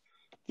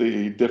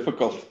the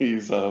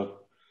difficulties of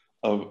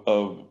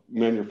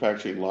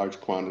manufacturing large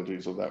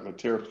quantities of that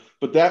material.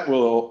 But that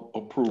will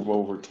improve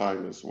over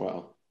time as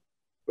well.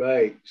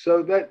 Right.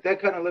 So that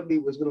kind of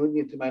was going to lead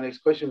me into my next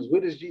question: is where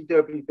does gene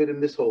therapy fit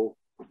in this whole,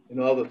 in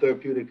all the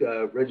therapeutic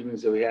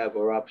regimens that we have,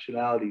 or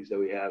optionalities that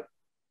we have,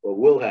 or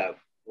will have,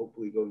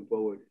 hopefully going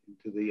forward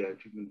into the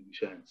treatment of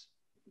Duchenne's?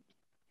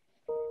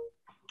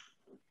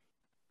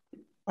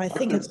 I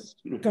think it's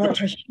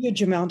got a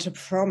huge amount of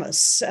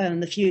promise in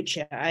the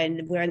future.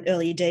 And we're in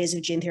early days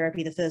of gene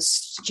therapy. The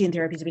first gene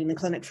therapies have been in the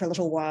clinic for a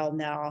little while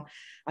now.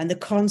 And the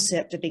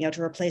concept of being able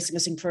to replace a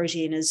missing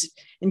protein is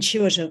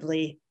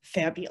intuitively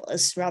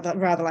fabulous, rather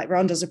like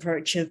Rhonda's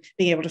approach of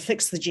being able to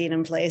fix the gene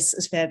in place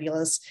is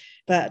fabulous.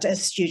 But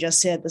as Stu just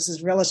said, this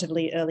is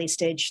relatively early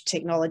stage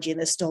technology, and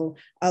there's still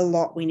a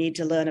lot we need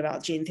to learn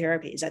about gene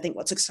therapies. I think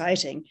what's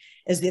exciting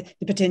is the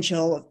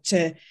potential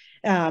to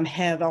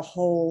have a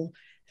whole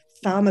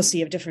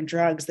pharmacy of different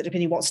drugs that,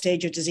 depending what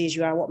stage of disease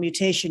you are, what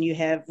mutation you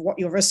have, what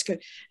your risk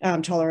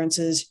tolerance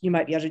is, you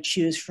might be able to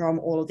choose from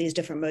all of these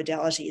different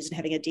modalities, and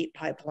having a deep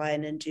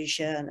pipeline in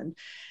Duchenne. And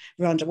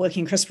Rhonda,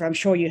 working CRISPR, I'm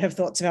sure you have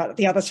thoughts about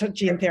the other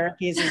gene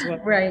therapies as well.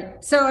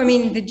 Right. So, I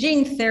mean, the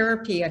gene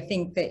therapy, I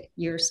think that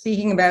you're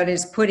speaking about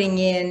is putting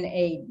in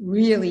a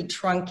really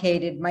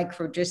truncated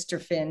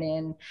microdystrophin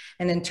in.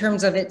 And in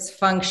terms of its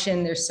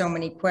function, there's so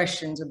many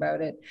questions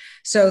about it.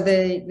 So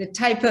the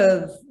type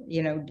of,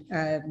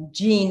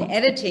 gene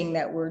editing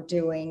that we're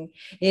doing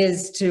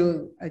is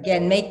to,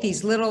 again, make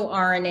these little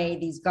RNA,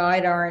 these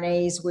guide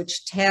RNAs,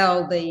 which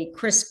tell the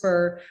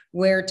CRISPR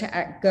where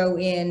to go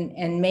in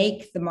and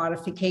make the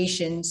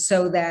modification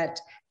so that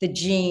the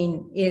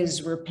gene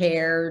is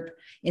repaired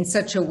in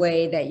such a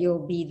way that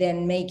you'll be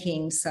then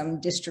making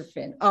some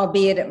dystrophin,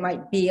 albeit it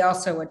might be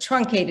also a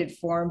truncated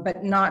form,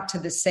 but not to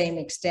the same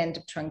extent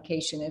of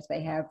truncation as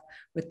they have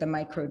with the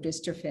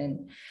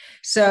microdystrophin.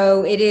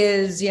 So it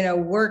is,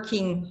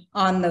 working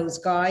on those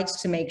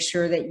guides to make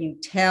sure that you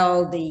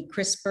tell the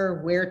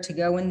CRISPR where to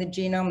go in the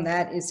genome.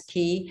 That is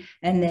key,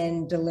 and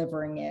then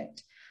delivering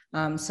it.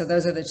 So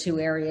those are the two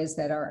areas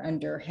that are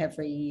under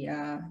heavy,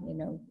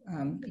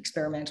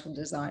 experimental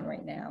design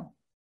right now.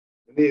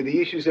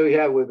 The issues that we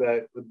have with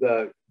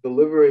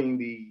delivering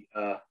the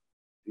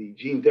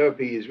gene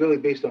therapy is really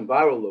based on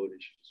viral load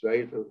issues,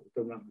 right? If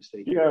I'm not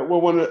mistaken. Yeah.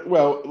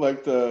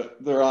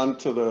 They're on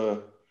to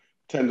the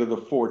 10 to the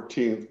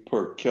 14th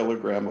per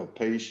kilogram of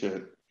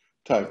patient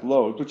type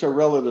loads, which are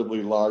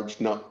relatively large,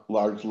 not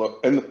large load.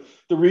 And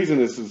the reason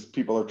is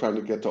people are trying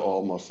to get to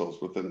all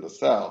muscles within the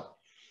cell,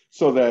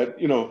 so that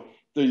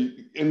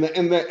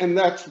and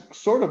that's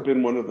sort of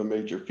been one of the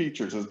major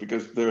features, is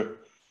because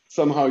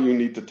somehow you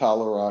need to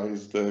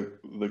tolerize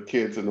the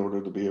kids in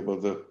order to be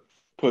able to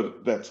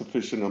put that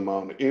sufficient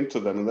amount into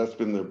them. And that's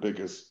been their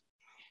biggest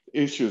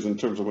issues in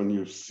terms of when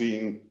you've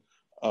seen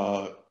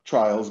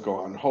trials go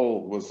on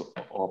hold, was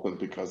often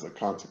because of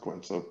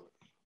consequence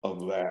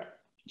of that.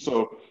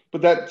 So,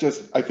 but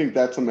I think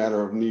that's a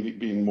matter of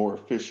being more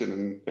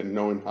efficient and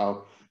knowing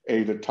how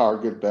to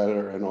target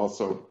better, and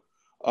also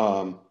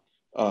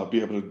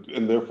be able to,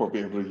 and therefore be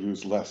able to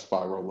use less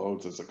viral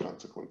loads as a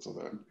consequence of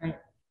that. Right.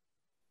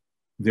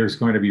 There's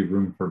going to be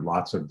room for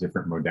lots of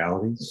different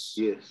modalities.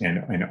 Yes.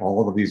 And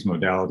all of these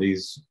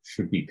modalities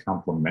should be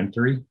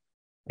complementary,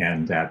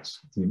 and that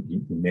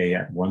you may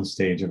at one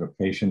stage of a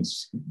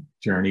patient's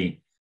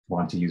journey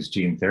want to use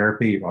gene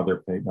therapy,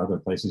 other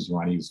places you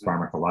want to use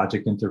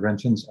pharmacologic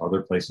interventions,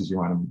 other places you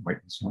want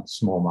to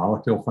small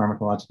molecule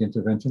pharmacologic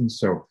interventions.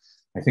 So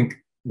I think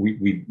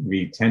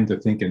we tend to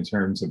think in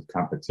terms of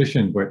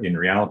competition, but in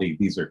reality,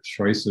 these are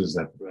choices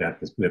that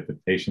the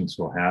patients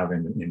will have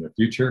in the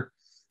future,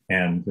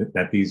 and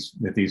that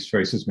these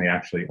choices may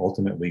actually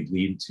ultimately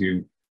lead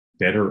to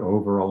better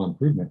overall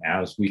improvement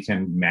as we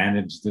can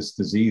manage this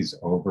disease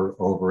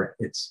over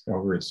its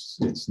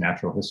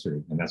natural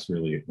history. And that's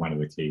really one of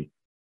the key.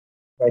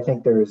 I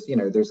think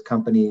there's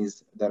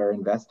companies that are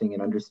investing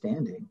in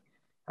understanding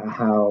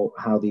how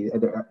the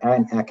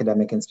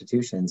academic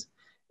institutions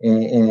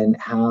and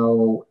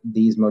how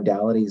these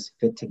modalities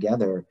fit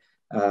together,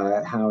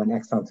 how an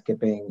exon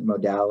skipping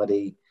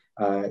modality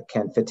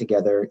can fit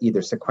together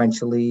either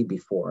sequentially,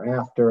 before or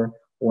after,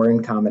 or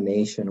in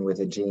combination with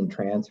a gene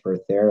transfer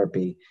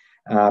therapy.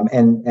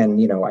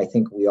 And I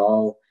think we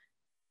all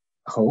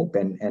hope,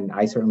 and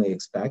I certainly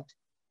expect,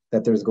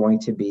 that there's going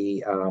to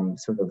be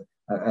sort of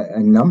a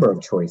number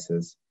of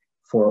choices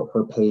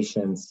for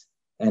patients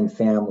and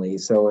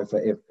families. So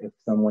if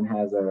someone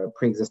has a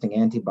pre-existing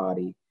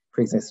antibodies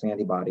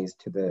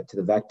to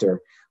the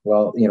vector,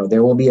 well,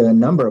 there will be a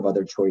number of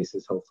other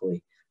choices,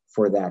 hopefully,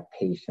 for that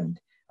patient.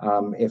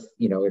 If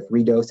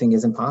redosing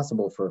isn't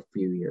possible for a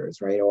few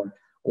years, right?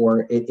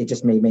 Or it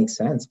just may make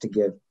sense to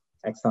give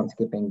exon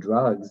skipping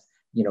drugs,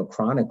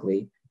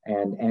 chronically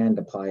and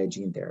apply a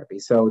gene therapy.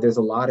 So there's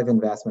a lot of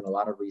investment, a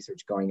lot of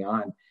research going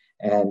on,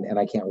 and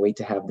I can't wait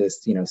to have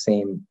this,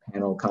 same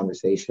panel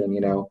conversation,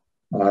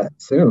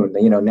 soon,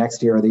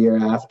 next year or the year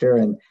after,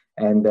 and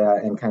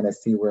kind of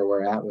see where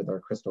we're at with our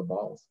crystal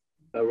balls.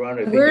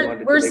 Ron,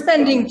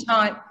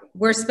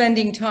 we're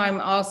spending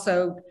time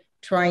also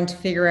trying to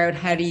figure out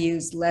how to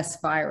use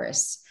less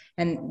virus,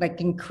 and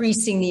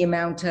increasing the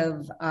amount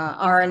of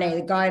RNA,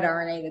 the guide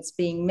RNA that's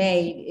being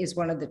made, is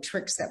one of the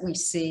tricks that we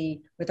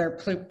see with our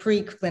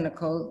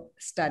preclinical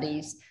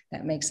studies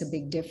that makes a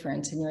big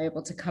difference, and you're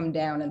able to come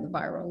down in the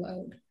viral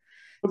load.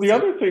 But the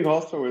other thing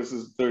also is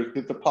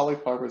the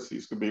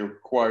polypharmacies could be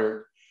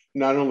required,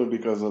 not only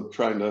because of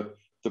trying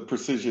the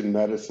precision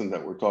medicine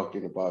that we're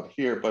talking about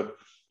here, but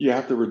you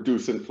have to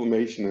reduce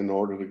inflammation in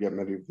order to get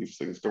many of these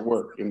things to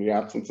work. In the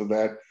absence of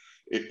that,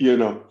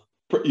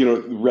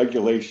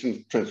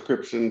 regulation,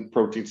 transcription,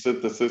 protein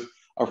synthesis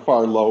are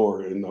far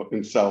lower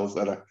in cells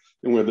that are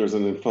where there's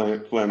an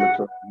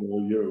inflammatory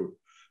milieu.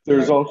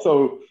 There's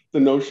also the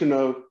notion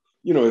of,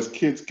 as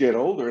kids get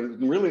older,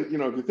 and really, if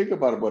you think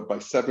about it, by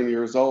 7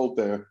 years old,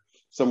 they're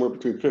somewhere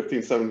between 50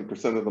 and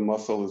 70% of the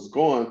muscle is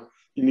gone.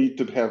 You need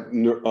to have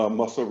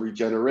muscle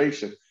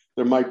regeneration.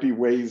 There might be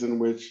ways in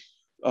which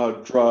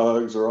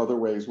drugs or other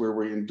ways where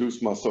we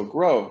induce muscle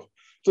growth.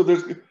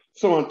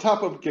 So on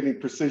top of getting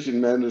precision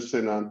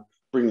medicine on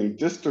bringing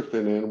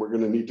dystrophin in, we're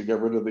going to need to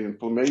get rid of the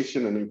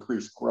inflammation and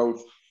increase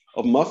growth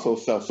of muscle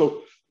cells.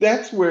 So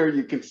that's where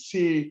you can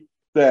see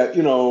that,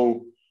 and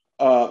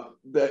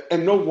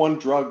no one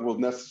drug will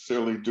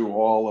necessarily do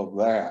all of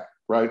that,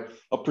 right?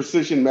 A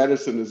precision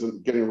medicine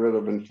isn't getting rid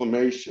of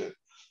inflammation.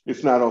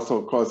 It's not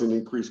also causing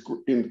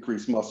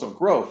increased muscle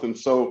growth. And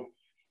so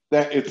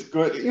that it's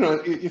good,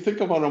 you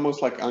think about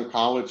almost like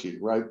oncology,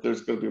 right?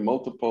 There's going to be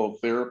multiple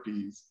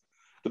therapies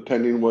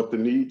depending on what the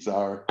needs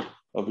are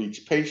of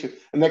each patient.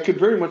 And that could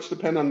very much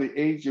depend on the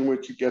age in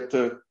which you get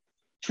to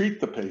treat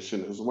the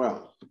patient as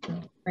well.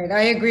 Right,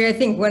 I agree. I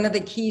think one of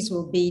the keys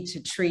will be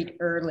to treat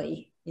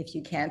early if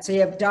you can. So you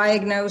have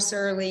diagnose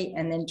early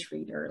and then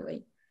treat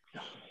early.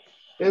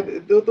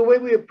 And the way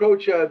we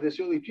approach this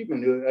early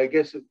treatment, I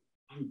guess in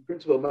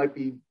principle might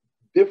be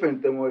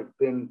different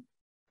than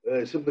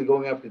simply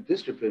going after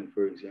dystrophin,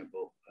 for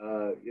example.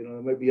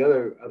 There might be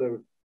other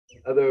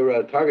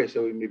targets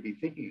that we may be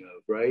thinking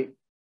of, right?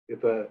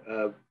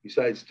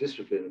 Besides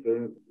dystrophin,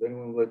 if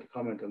anyone would like to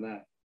comment on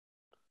that.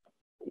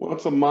 Well,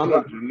 it's a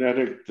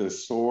monogenetic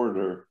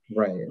disorder.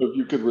 Right. So if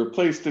you could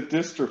replace the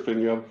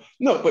dystrophin,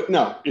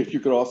 if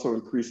you could also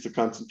increase the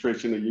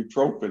concentration of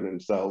utrophin in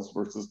cells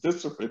versus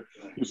dystrophin,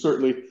 you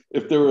certainly,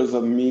 if there was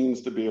a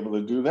means to be able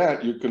to do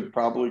that, you could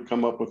probably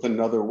come up with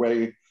another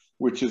way,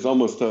 which is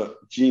almost a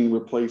gene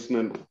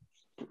replacement,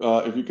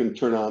 if you can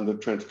turn on the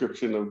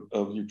transcription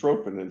of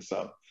utrophin in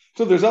cells.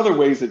 So there's other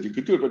ways that you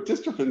could do it, but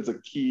dystrophin's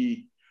a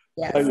key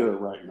player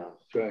right now.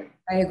 Right.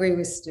 I agree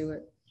with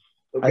Stuart.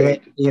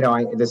 Okay.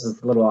 This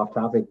is a little off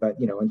topic, but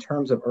in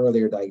terms of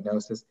earlier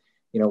diagnosis,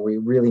 we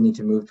really need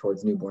to move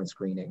towards newborn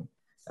screening.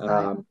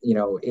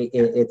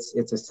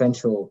 It's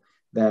essential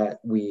that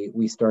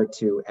we start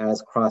to,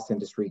 as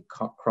cross-industry,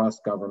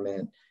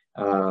 cross-government,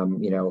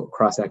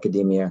 cross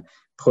academia,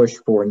 push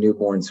for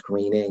newborn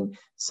screening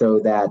so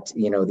that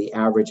the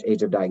average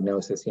age of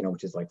diagnosis,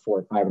 which is like 4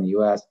 or 5 in the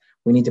U.S.,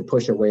 we need to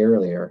push it way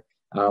earlier.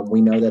 We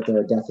know that there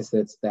are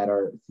deficits that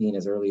are seen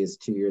as early as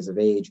 2 years of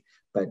age,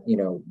 but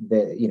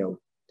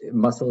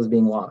muscle is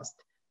being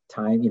lost.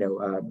 Time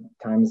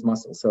is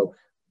muscle. So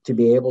to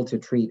be able to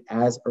treat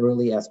as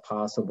early as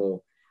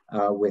possible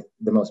with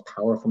the most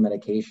powerful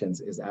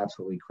medications is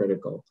absolutely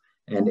critical.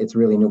 And it's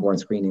really newborn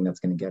screening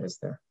that's going to get us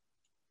there.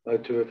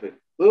 Terrific.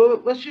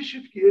 Well, let's just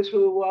shift gears for a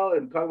little while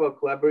and talk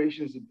about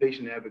collaborations and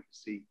patient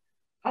advocacy.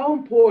 How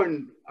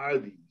important are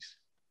these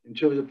in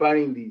terms of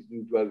finding these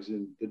new drugs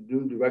and the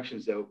new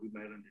directions that we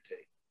might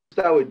undertake?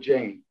 Start with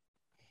Jane.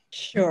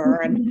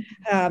 Sure. And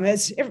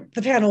as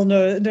the panel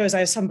knows, I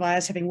have some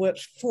bias, having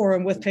worked for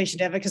and with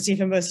patient advocacy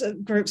for most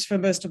groups for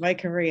most of my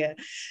career.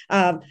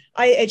 I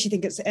actually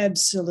think it's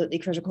absolutely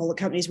critical that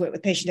companies work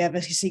with patient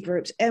advocacy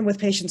groups and with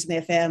patients and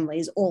their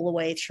families all the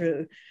way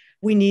through.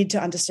 We need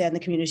to understand the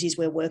communities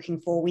we're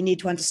working for. We need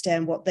to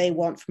understand what they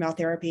want from our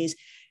therapies,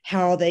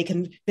 how they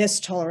can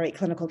best tolerate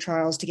clinical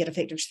trials to get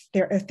effective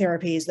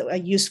therapies that are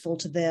useful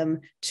to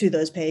them, to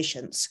those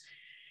patients.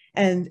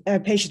 And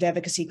patient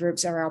advocacy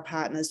groups are our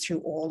partners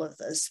through all of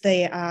this.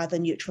 They are the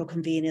neutral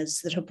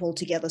conveners that have pulled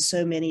together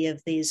so many of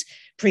these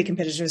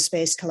pre-competitive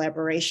space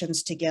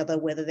collaborations together,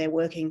 whether they're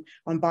working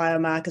on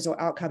biomarkers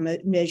or outcome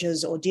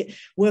measures or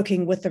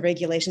working with the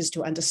regulators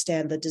to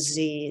understand the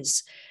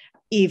disease.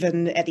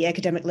 Even at the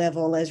academic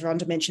level, as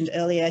Rhonda mentioned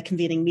earlier,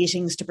 convening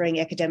meetings to bring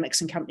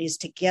academics and companies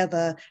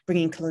together,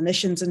 bringing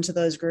clinicians into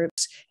those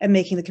groups, and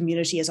making the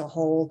community as a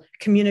whole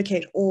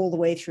communicate all the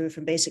way through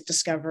from basic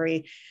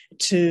discovery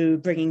to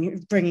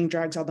bringing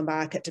drugs on the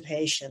market to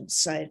patients.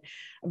 So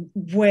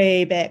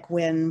way back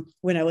when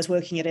I was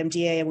working at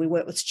MDA and we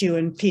worked with Stu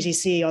and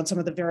PTC on some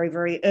of the very,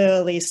 very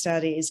early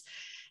studies,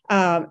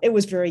 it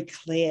was very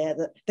clear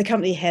that the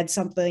company had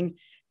something,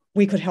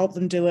 we could help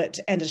them do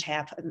it, and it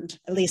happened.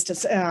 At least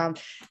it's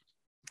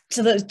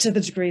to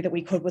the degree that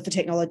we could with the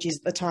technologies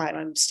at the time.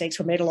 And mistakes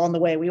were made along the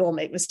way. We all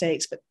make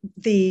mistakes, but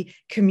the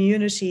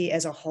community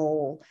as a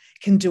whole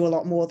can do a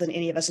lot more than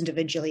any of us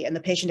individually. And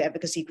the patient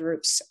advocacy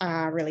groups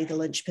are really the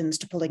linchpins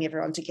to pulling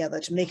everyone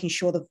together, to making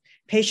sure the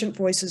patient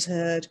voice is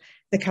heard,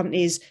 the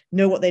companies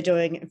know what they're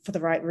doing for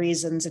the right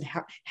reasons, and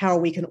how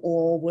we can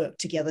all work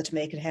together to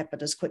make it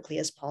happen as quickly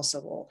as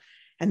possible.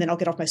 And then I'll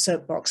get off my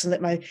soapbox and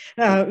let my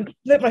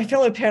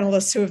fellow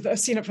panelists who have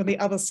seen it from the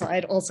other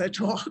side also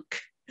talk.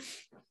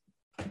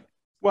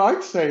 Well,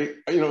 I'd say,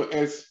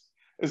 as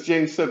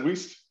Jane said,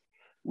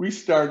 we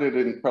started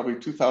in probably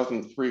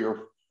 2003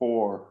 or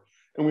 4,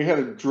 and we had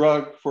a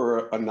drug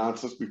for a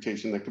nonsense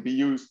mutation that could be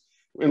used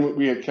and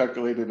we had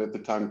calculated at the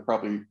time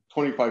probably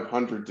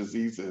 2,500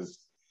 diseases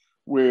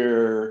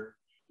where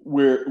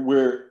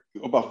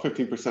about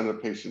 15%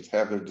 of patients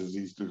have their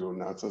disease due to a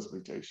nonsense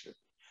mutation.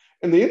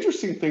 And the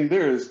interesting thing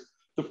there is,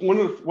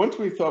 once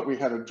we thought we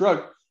had a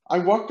drug, I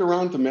walked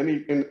around to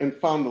many and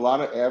found a lot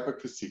of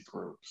advocacy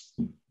groups.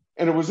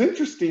 And it was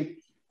interesting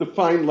to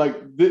find,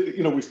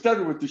 we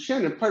started with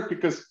Duchenne in part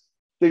because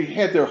they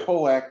had their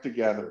whole act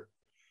together,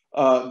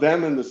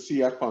 them and the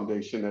CF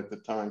Foundation at the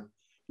time,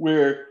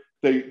 where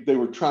they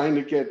were trying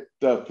to get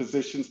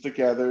physicians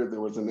together.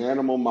 There was an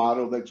animal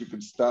model that you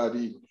could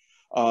study.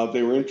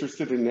 They were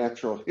interested in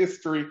natural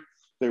history.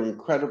 They were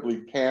incredibly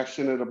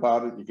passionate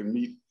about it. You can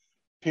meet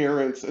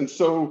parents. And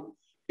so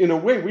in a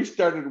way, we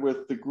started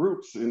with the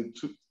groups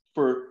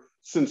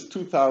since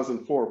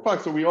 2004 or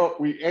 5. So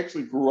we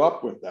actually grew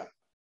up with them,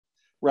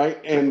 right?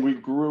 And we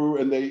grew,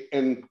 and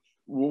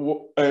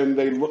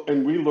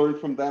we learned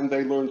from them.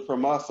 They learned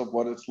from us of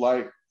what it's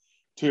like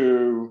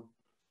to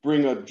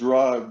bring a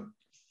drug,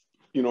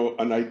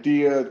 an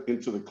idea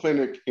into the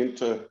clinic,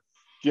 into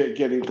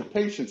getting to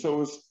patients.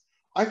 So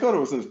I thought it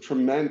was a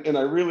tremendous, and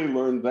I really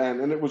learned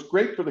then. And it was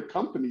great for the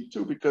company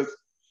too, because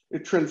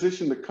it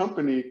transitioned the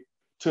company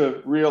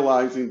to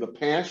realizing the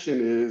passion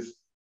is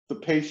the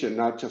patient,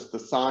 not just the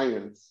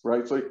science,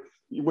 right? So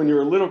when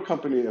you're a little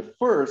company at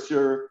first,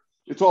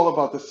 it's all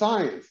about the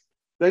science.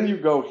 Then you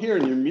go here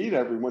and you meet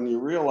everyone, you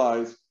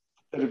realize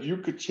that if you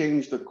could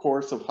change the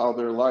course of how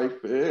their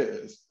life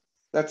is,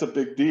 that's a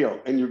big deal.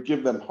 And you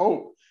give them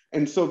hope.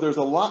 And so there's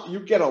a lot, you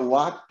get a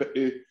lot,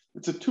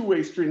 it's a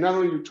two-way street. Not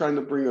only are you trying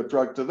to bring a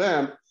drug to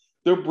them,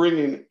 they're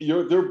bringing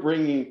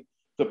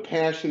the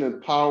passion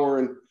and power,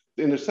 and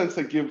in a sense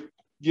they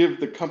give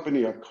the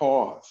company a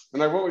cause.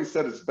 And I've always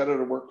said it's better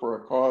to work for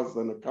a cause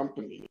than a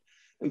company.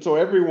 And so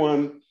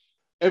everyone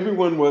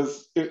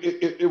was,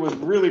 it was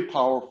really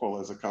powerful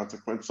as a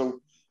consequence.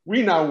 So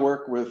we now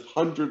work with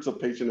hundreds of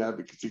patient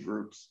advocacy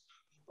groups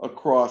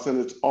across,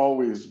 and it's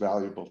always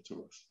valuable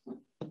to us.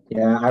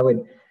 Yeah,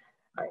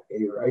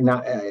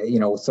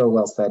 so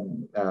well said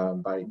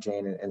by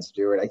Jane and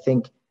Stuart. I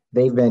think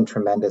they've been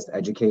tremendous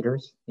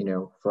educators,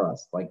 for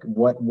us. Like,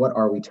 what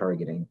are we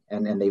targeting?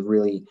 And they've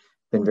really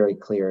been very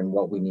clear in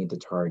what we need to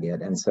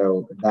target. And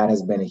so that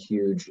has been a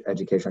huge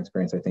educational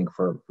experience, I think,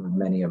 for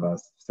many of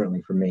us,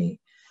 certainly for me.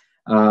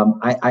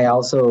 I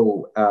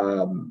also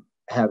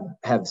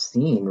have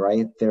seen,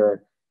 right,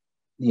 the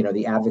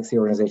advocacy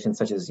organizations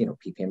such as,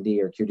 PPMD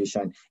or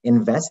CureDuchenne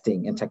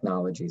investing in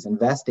technologies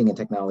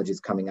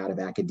coming out of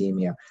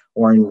academia,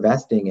 or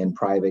investing in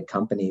private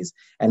companies,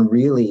 and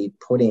really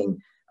putting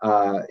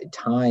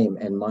time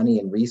and money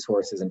and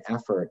resources and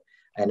effort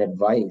and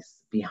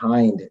advice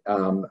behind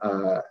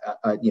a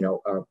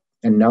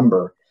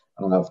number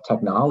of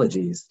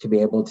technologies to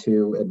be able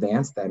to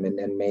advance them,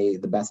 and may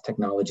the best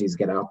technologies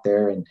get out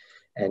there and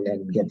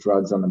get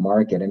drugs on the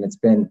market. And it's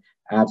been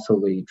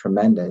absolutely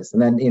tremendous.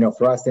 And then,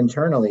 for us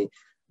internally,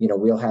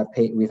 we've had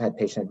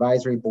patient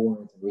advisory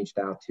boards, reached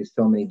out to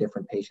so many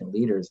different patient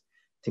leaders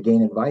to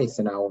gain advice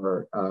in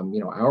our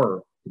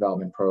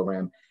development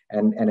program.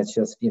 And it's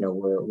just,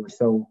 we're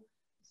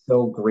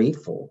so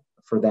grateful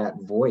for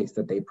that voice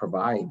that they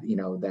provide,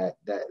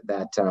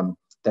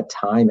 that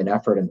time and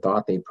effort and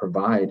thought they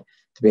provide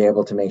to be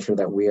able to make sure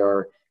that we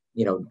are,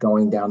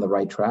 going down the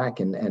right track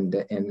and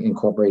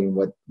incorporating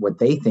what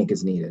they think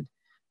is needed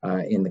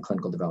in the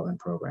clinical development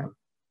program.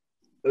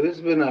 So this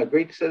has been a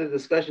great set of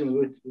discussions.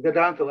 We got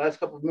down to the last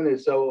couple of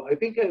minutes. So I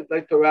think I'd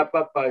like to wrap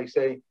up by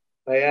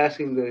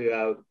asking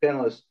the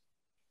panelists,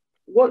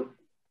 what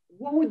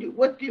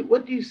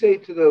do you say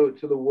to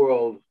the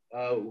world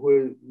who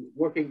are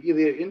working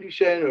either in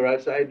Duchenne or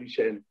outside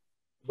Duchenne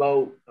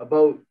about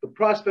the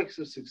prospects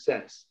of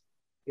success?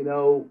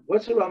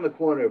 What's around the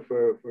corner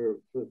for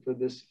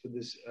this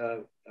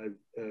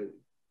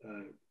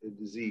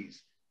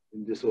disease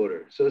and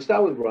disorder? So let's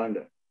start with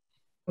Rhonda.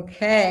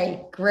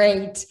 Okay,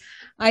 great.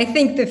 I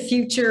think the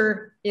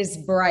future is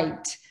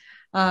bright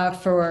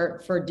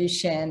for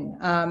Duchenne,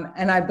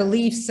 and I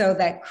believe so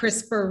that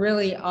CRISPR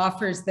really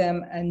offers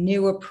them a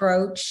new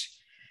approach.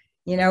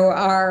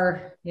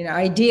 Our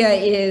idea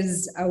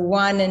is a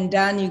one and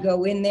done. You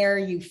go in there,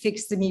 you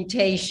fix the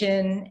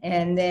mutation,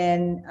 and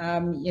then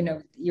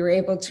you're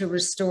able to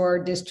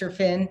restore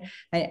dystrophin.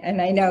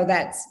 And I know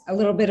that's a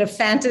little bit of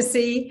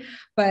fantasy,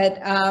 but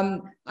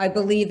I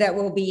believe that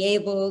we'll be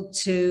able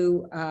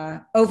to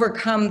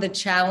overcome the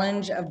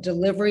challenge of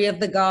delivery of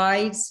the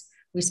guides.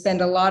 We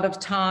spend a lot of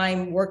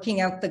time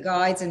working out the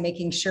guides and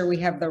making sure we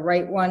have the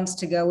right ones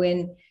to go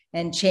in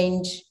and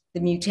change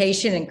the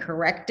mutation and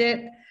correct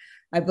it.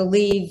 I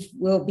believe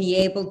we'll be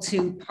able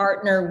to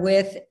partner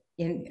with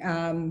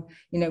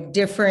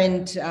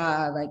different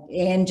like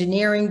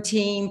engineering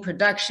team,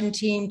 production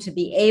team, to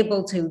be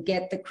able to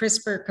get the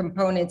CRISPR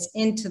components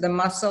into the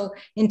muscle,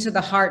 into the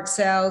heart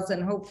cells,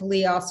 and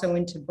hopefully also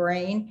into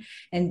brain,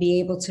 and be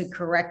able to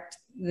correct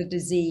the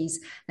disease.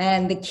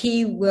 And the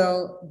key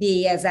will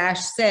be, as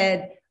Ash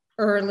said,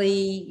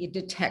 early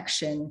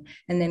detection,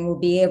 and then we'll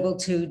be able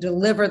to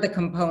deliver the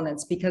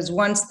components, because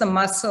once the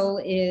muscle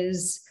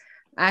is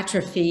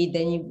atrophied,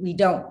 then we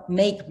don't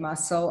make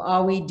muscle.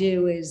 All we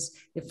do is,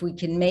 if we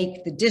can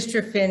make the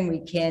dystrophin, we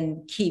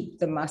can keep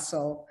the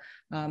muscle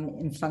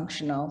and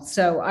functional.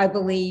 So I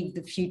believe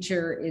the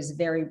future is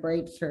very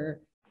bright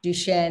for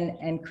Duchenne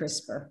and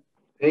CRISPR.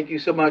 Thank you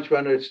so much,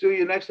 Rhonda. Stu,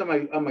 you're next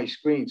on my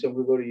screen, so I'm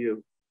going to go to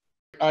you.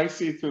 I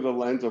see through the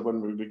lens of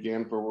when we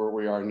began for where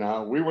we are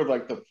now. We were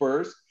like the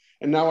first,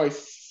 and now I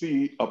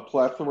see a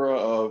plethora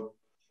of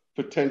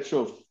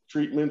potential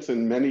treatments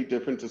in many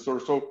different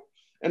disorders. So,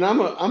 and I'm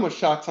a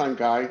shots on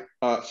guy,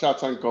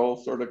 shots on goal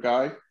sort of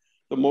guy.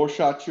 The more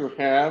shots you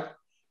have,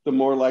 the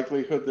more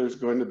likelihood there's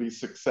going to be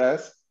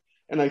success.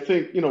 And I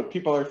think, you know,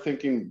 people are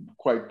thinking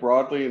quite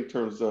broadly in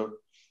terms of,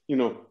 you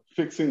know,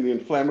 fixing the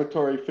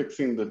inflammatory,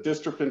 fixing the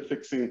dystrophin,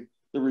 fixing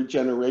the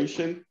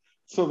regeneration,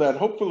 so that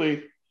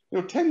hopefully, you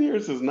know, 10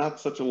 years is not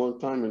such a long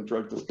time in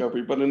drug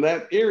discovery, but in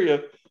that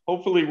area,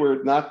 hopefully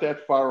we're not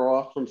that far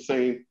off from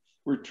saying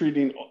we're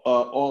treating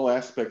all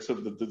aspects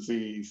of the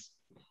disease.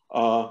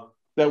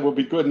 That will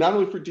be good, not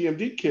only for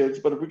DMD kids,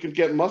 but if we could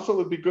get muscle,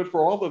 it'd be good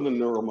for all of the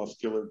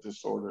neuromuscular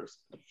disorders.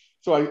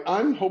 So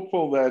I'm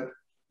hopeful that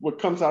what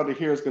comes out of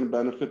here is going to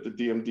benefit the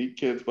DMD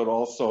kids, but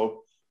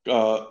also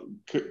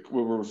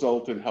will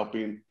result in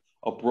helping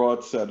a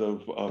broad set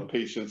of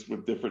patients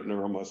with different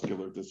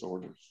neuromuscular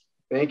disorders.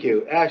 Thank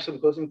you. Ash, some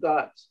closing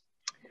thoughts.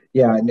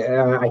 Yeah,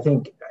 I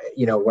think,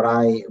 you know, what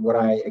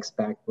I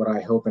expect, what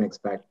I hope and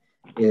expect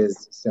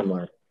is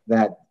similar.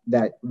 That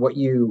what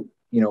you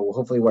know,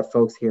 hopefully what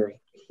folks here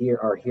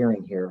are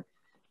hearing here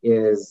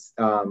is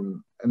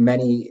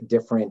many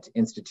different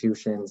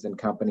institutions and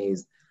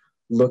companies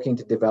looking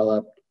to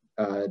develop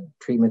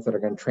treatments that are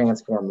going to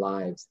transform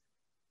lives.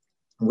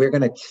 We're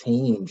going to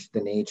change the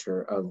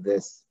nature of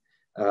this,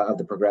 of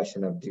the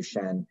progression of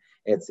Duchenne.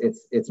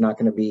 It's not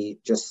going to be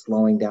just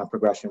slowing down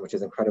progression, which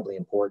is incredibly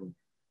important,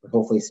 but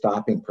hopefully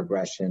stopping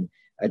progression,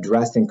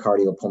 addressing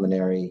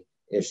cardiopulmonary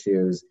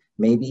issues,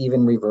 maybe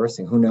even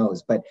reversing, who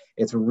knows? But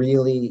it's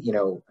really, you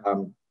know,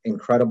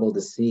 incredible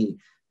to see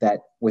that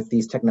with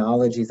these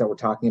technologies that we're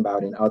talking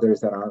about and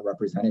others that aren't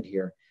represented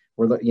here,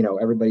 you know,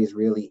 everybody's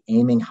really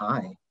aiming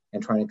high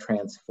and trying to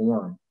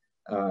transform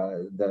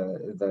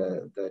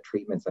the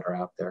treatments that are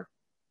out there.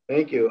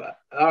 Thank you.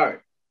 All right.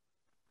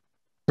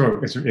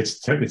 So it's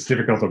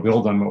difficult to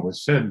build on what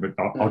was said, but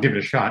I'll give it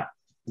a shot.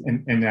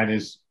 And that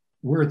is,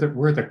 we're at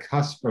the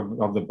cusp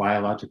of the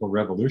biological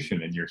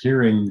revolution, and you're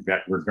hearing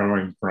that we're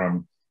going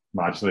from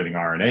modulating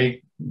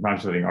RNA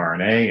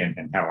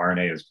and how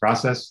RNA is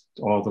processed,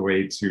 all the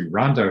way to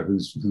Rhonda,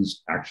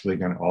 who's actually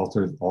going to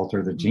alter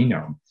the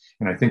genome.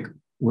 And I think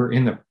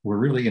we're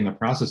really in the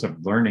process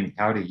of learning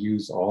how to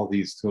use all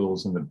these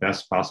tools in the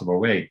best possible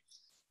way,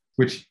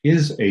 which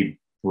is a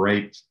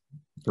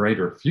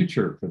brighter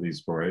future for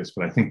these boys.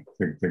 But I think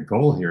the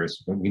goal here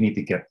is that we need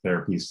to get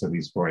therapies to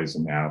these boys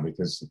now,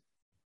 because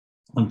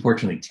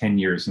unfortunately 10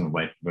 years in the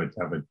life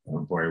of a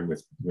boy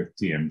with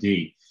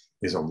DMD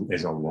is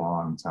a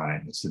long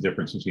time. It's the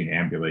difference between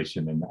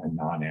ambulation and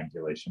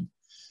non-ambulation.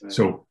 Right.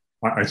 So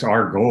it's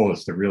our goal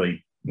is to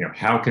really, you know,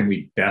 how can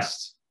we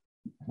best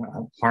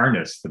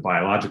harness the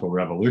biological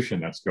revolution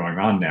that's going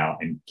on now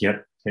and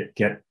get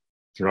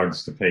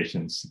drugs to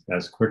patients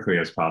as quickly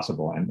as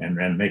possible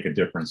and make a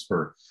difference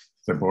for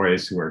the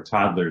boys who are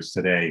toddlers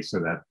today, so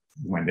that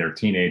when they're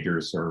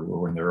teenagers or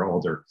when they're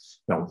older,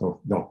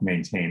 they'll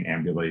maintain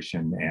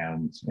ambulation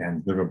and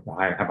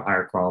have a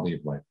higher quality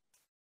of life.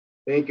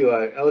 Thank you.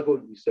 I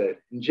eloquently you said.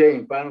 And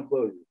Jane, final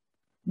closing.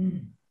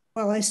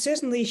 Well, I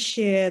certainly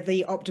share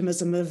the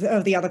optimism of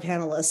the other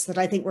panelists that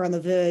I think we're on the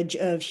verge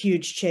of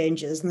huge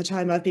changes. In the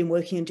time I've been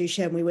working in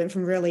Duchenne, we went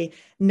from really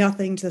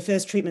nothing to the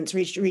first treatments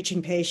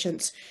reaching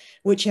patients,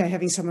 which are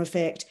having some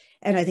effect.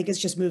 And I think it's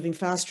just moving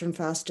faster and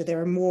faster.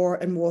 There are more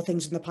and more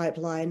things in the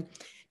pipeline,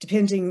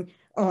 depending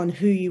on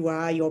who you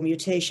are, your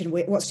mutation,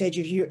 what stage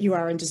you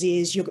are in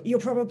disease. You're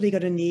probably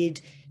going to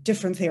need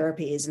different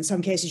therapies. In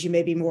some cases, you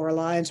may be more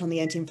reliant on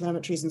the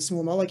anti-inflammatories and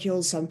small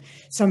molecules.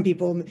 Some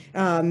people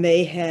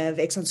may have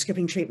exon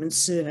skipping treatments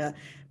sooner.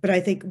 But I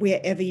think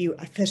wherever you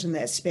fit in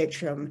that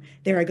spectrum,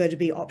 there are going to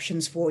be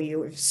options for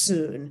you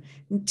soon.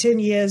 10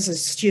 years,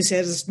 as Stu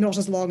said, is not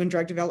as long in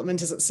drug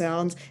development as it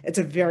sounds. It's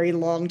a very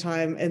long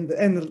time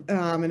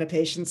in a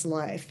patient's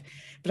life.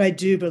 But I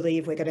do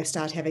believe we're going to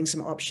start having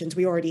some options.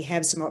 We already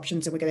have some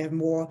options, and we're going to have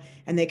more,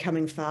 and they're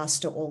coming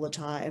faster all the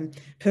time.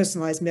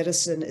 Personalized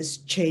medicine is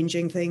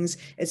changing things.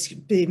 It's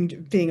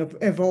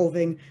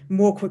evolving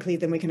more quickly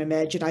than we can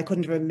imagine. I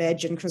couldn't have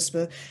imagined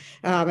CRISPR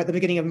at the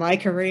beginning of my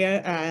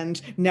career,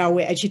 and now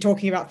we're actually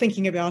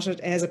thinking about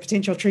it as a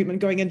potential treatment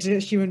going into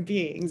human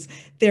beings.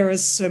 There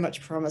is so much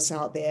promise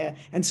out there,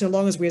 and so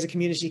long as we as a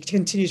community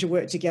continue to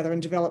work together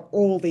and develop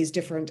all these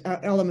different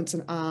elements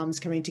and arms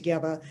coming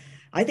together,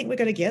 I think we're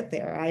going to get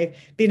there. I've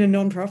been in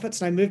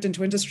nonprofits and I moved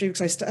into industry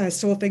because I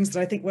saw things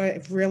that I think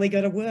were really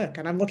going to work.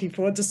 And I'm looking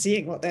forward to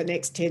seeing what that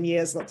next 10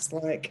 years looks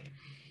like.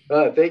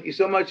 Thank you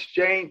so much,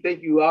 Jane.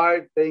 Thank you,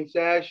 Art. Thanks,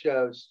 Ash,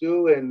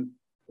 Stu, and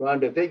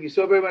Rhonda. Thank you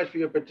so very much for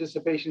your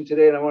participation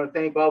today. And I want to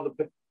thank all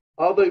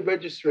the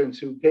registrants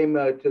who came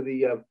to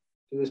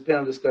to this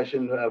panel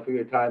discussion, for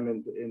your time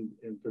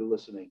and for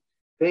listening.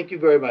 Thank you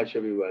very much,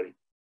 everybody.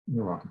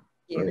 You're welcome.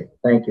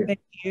 Thank you. Thank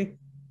you.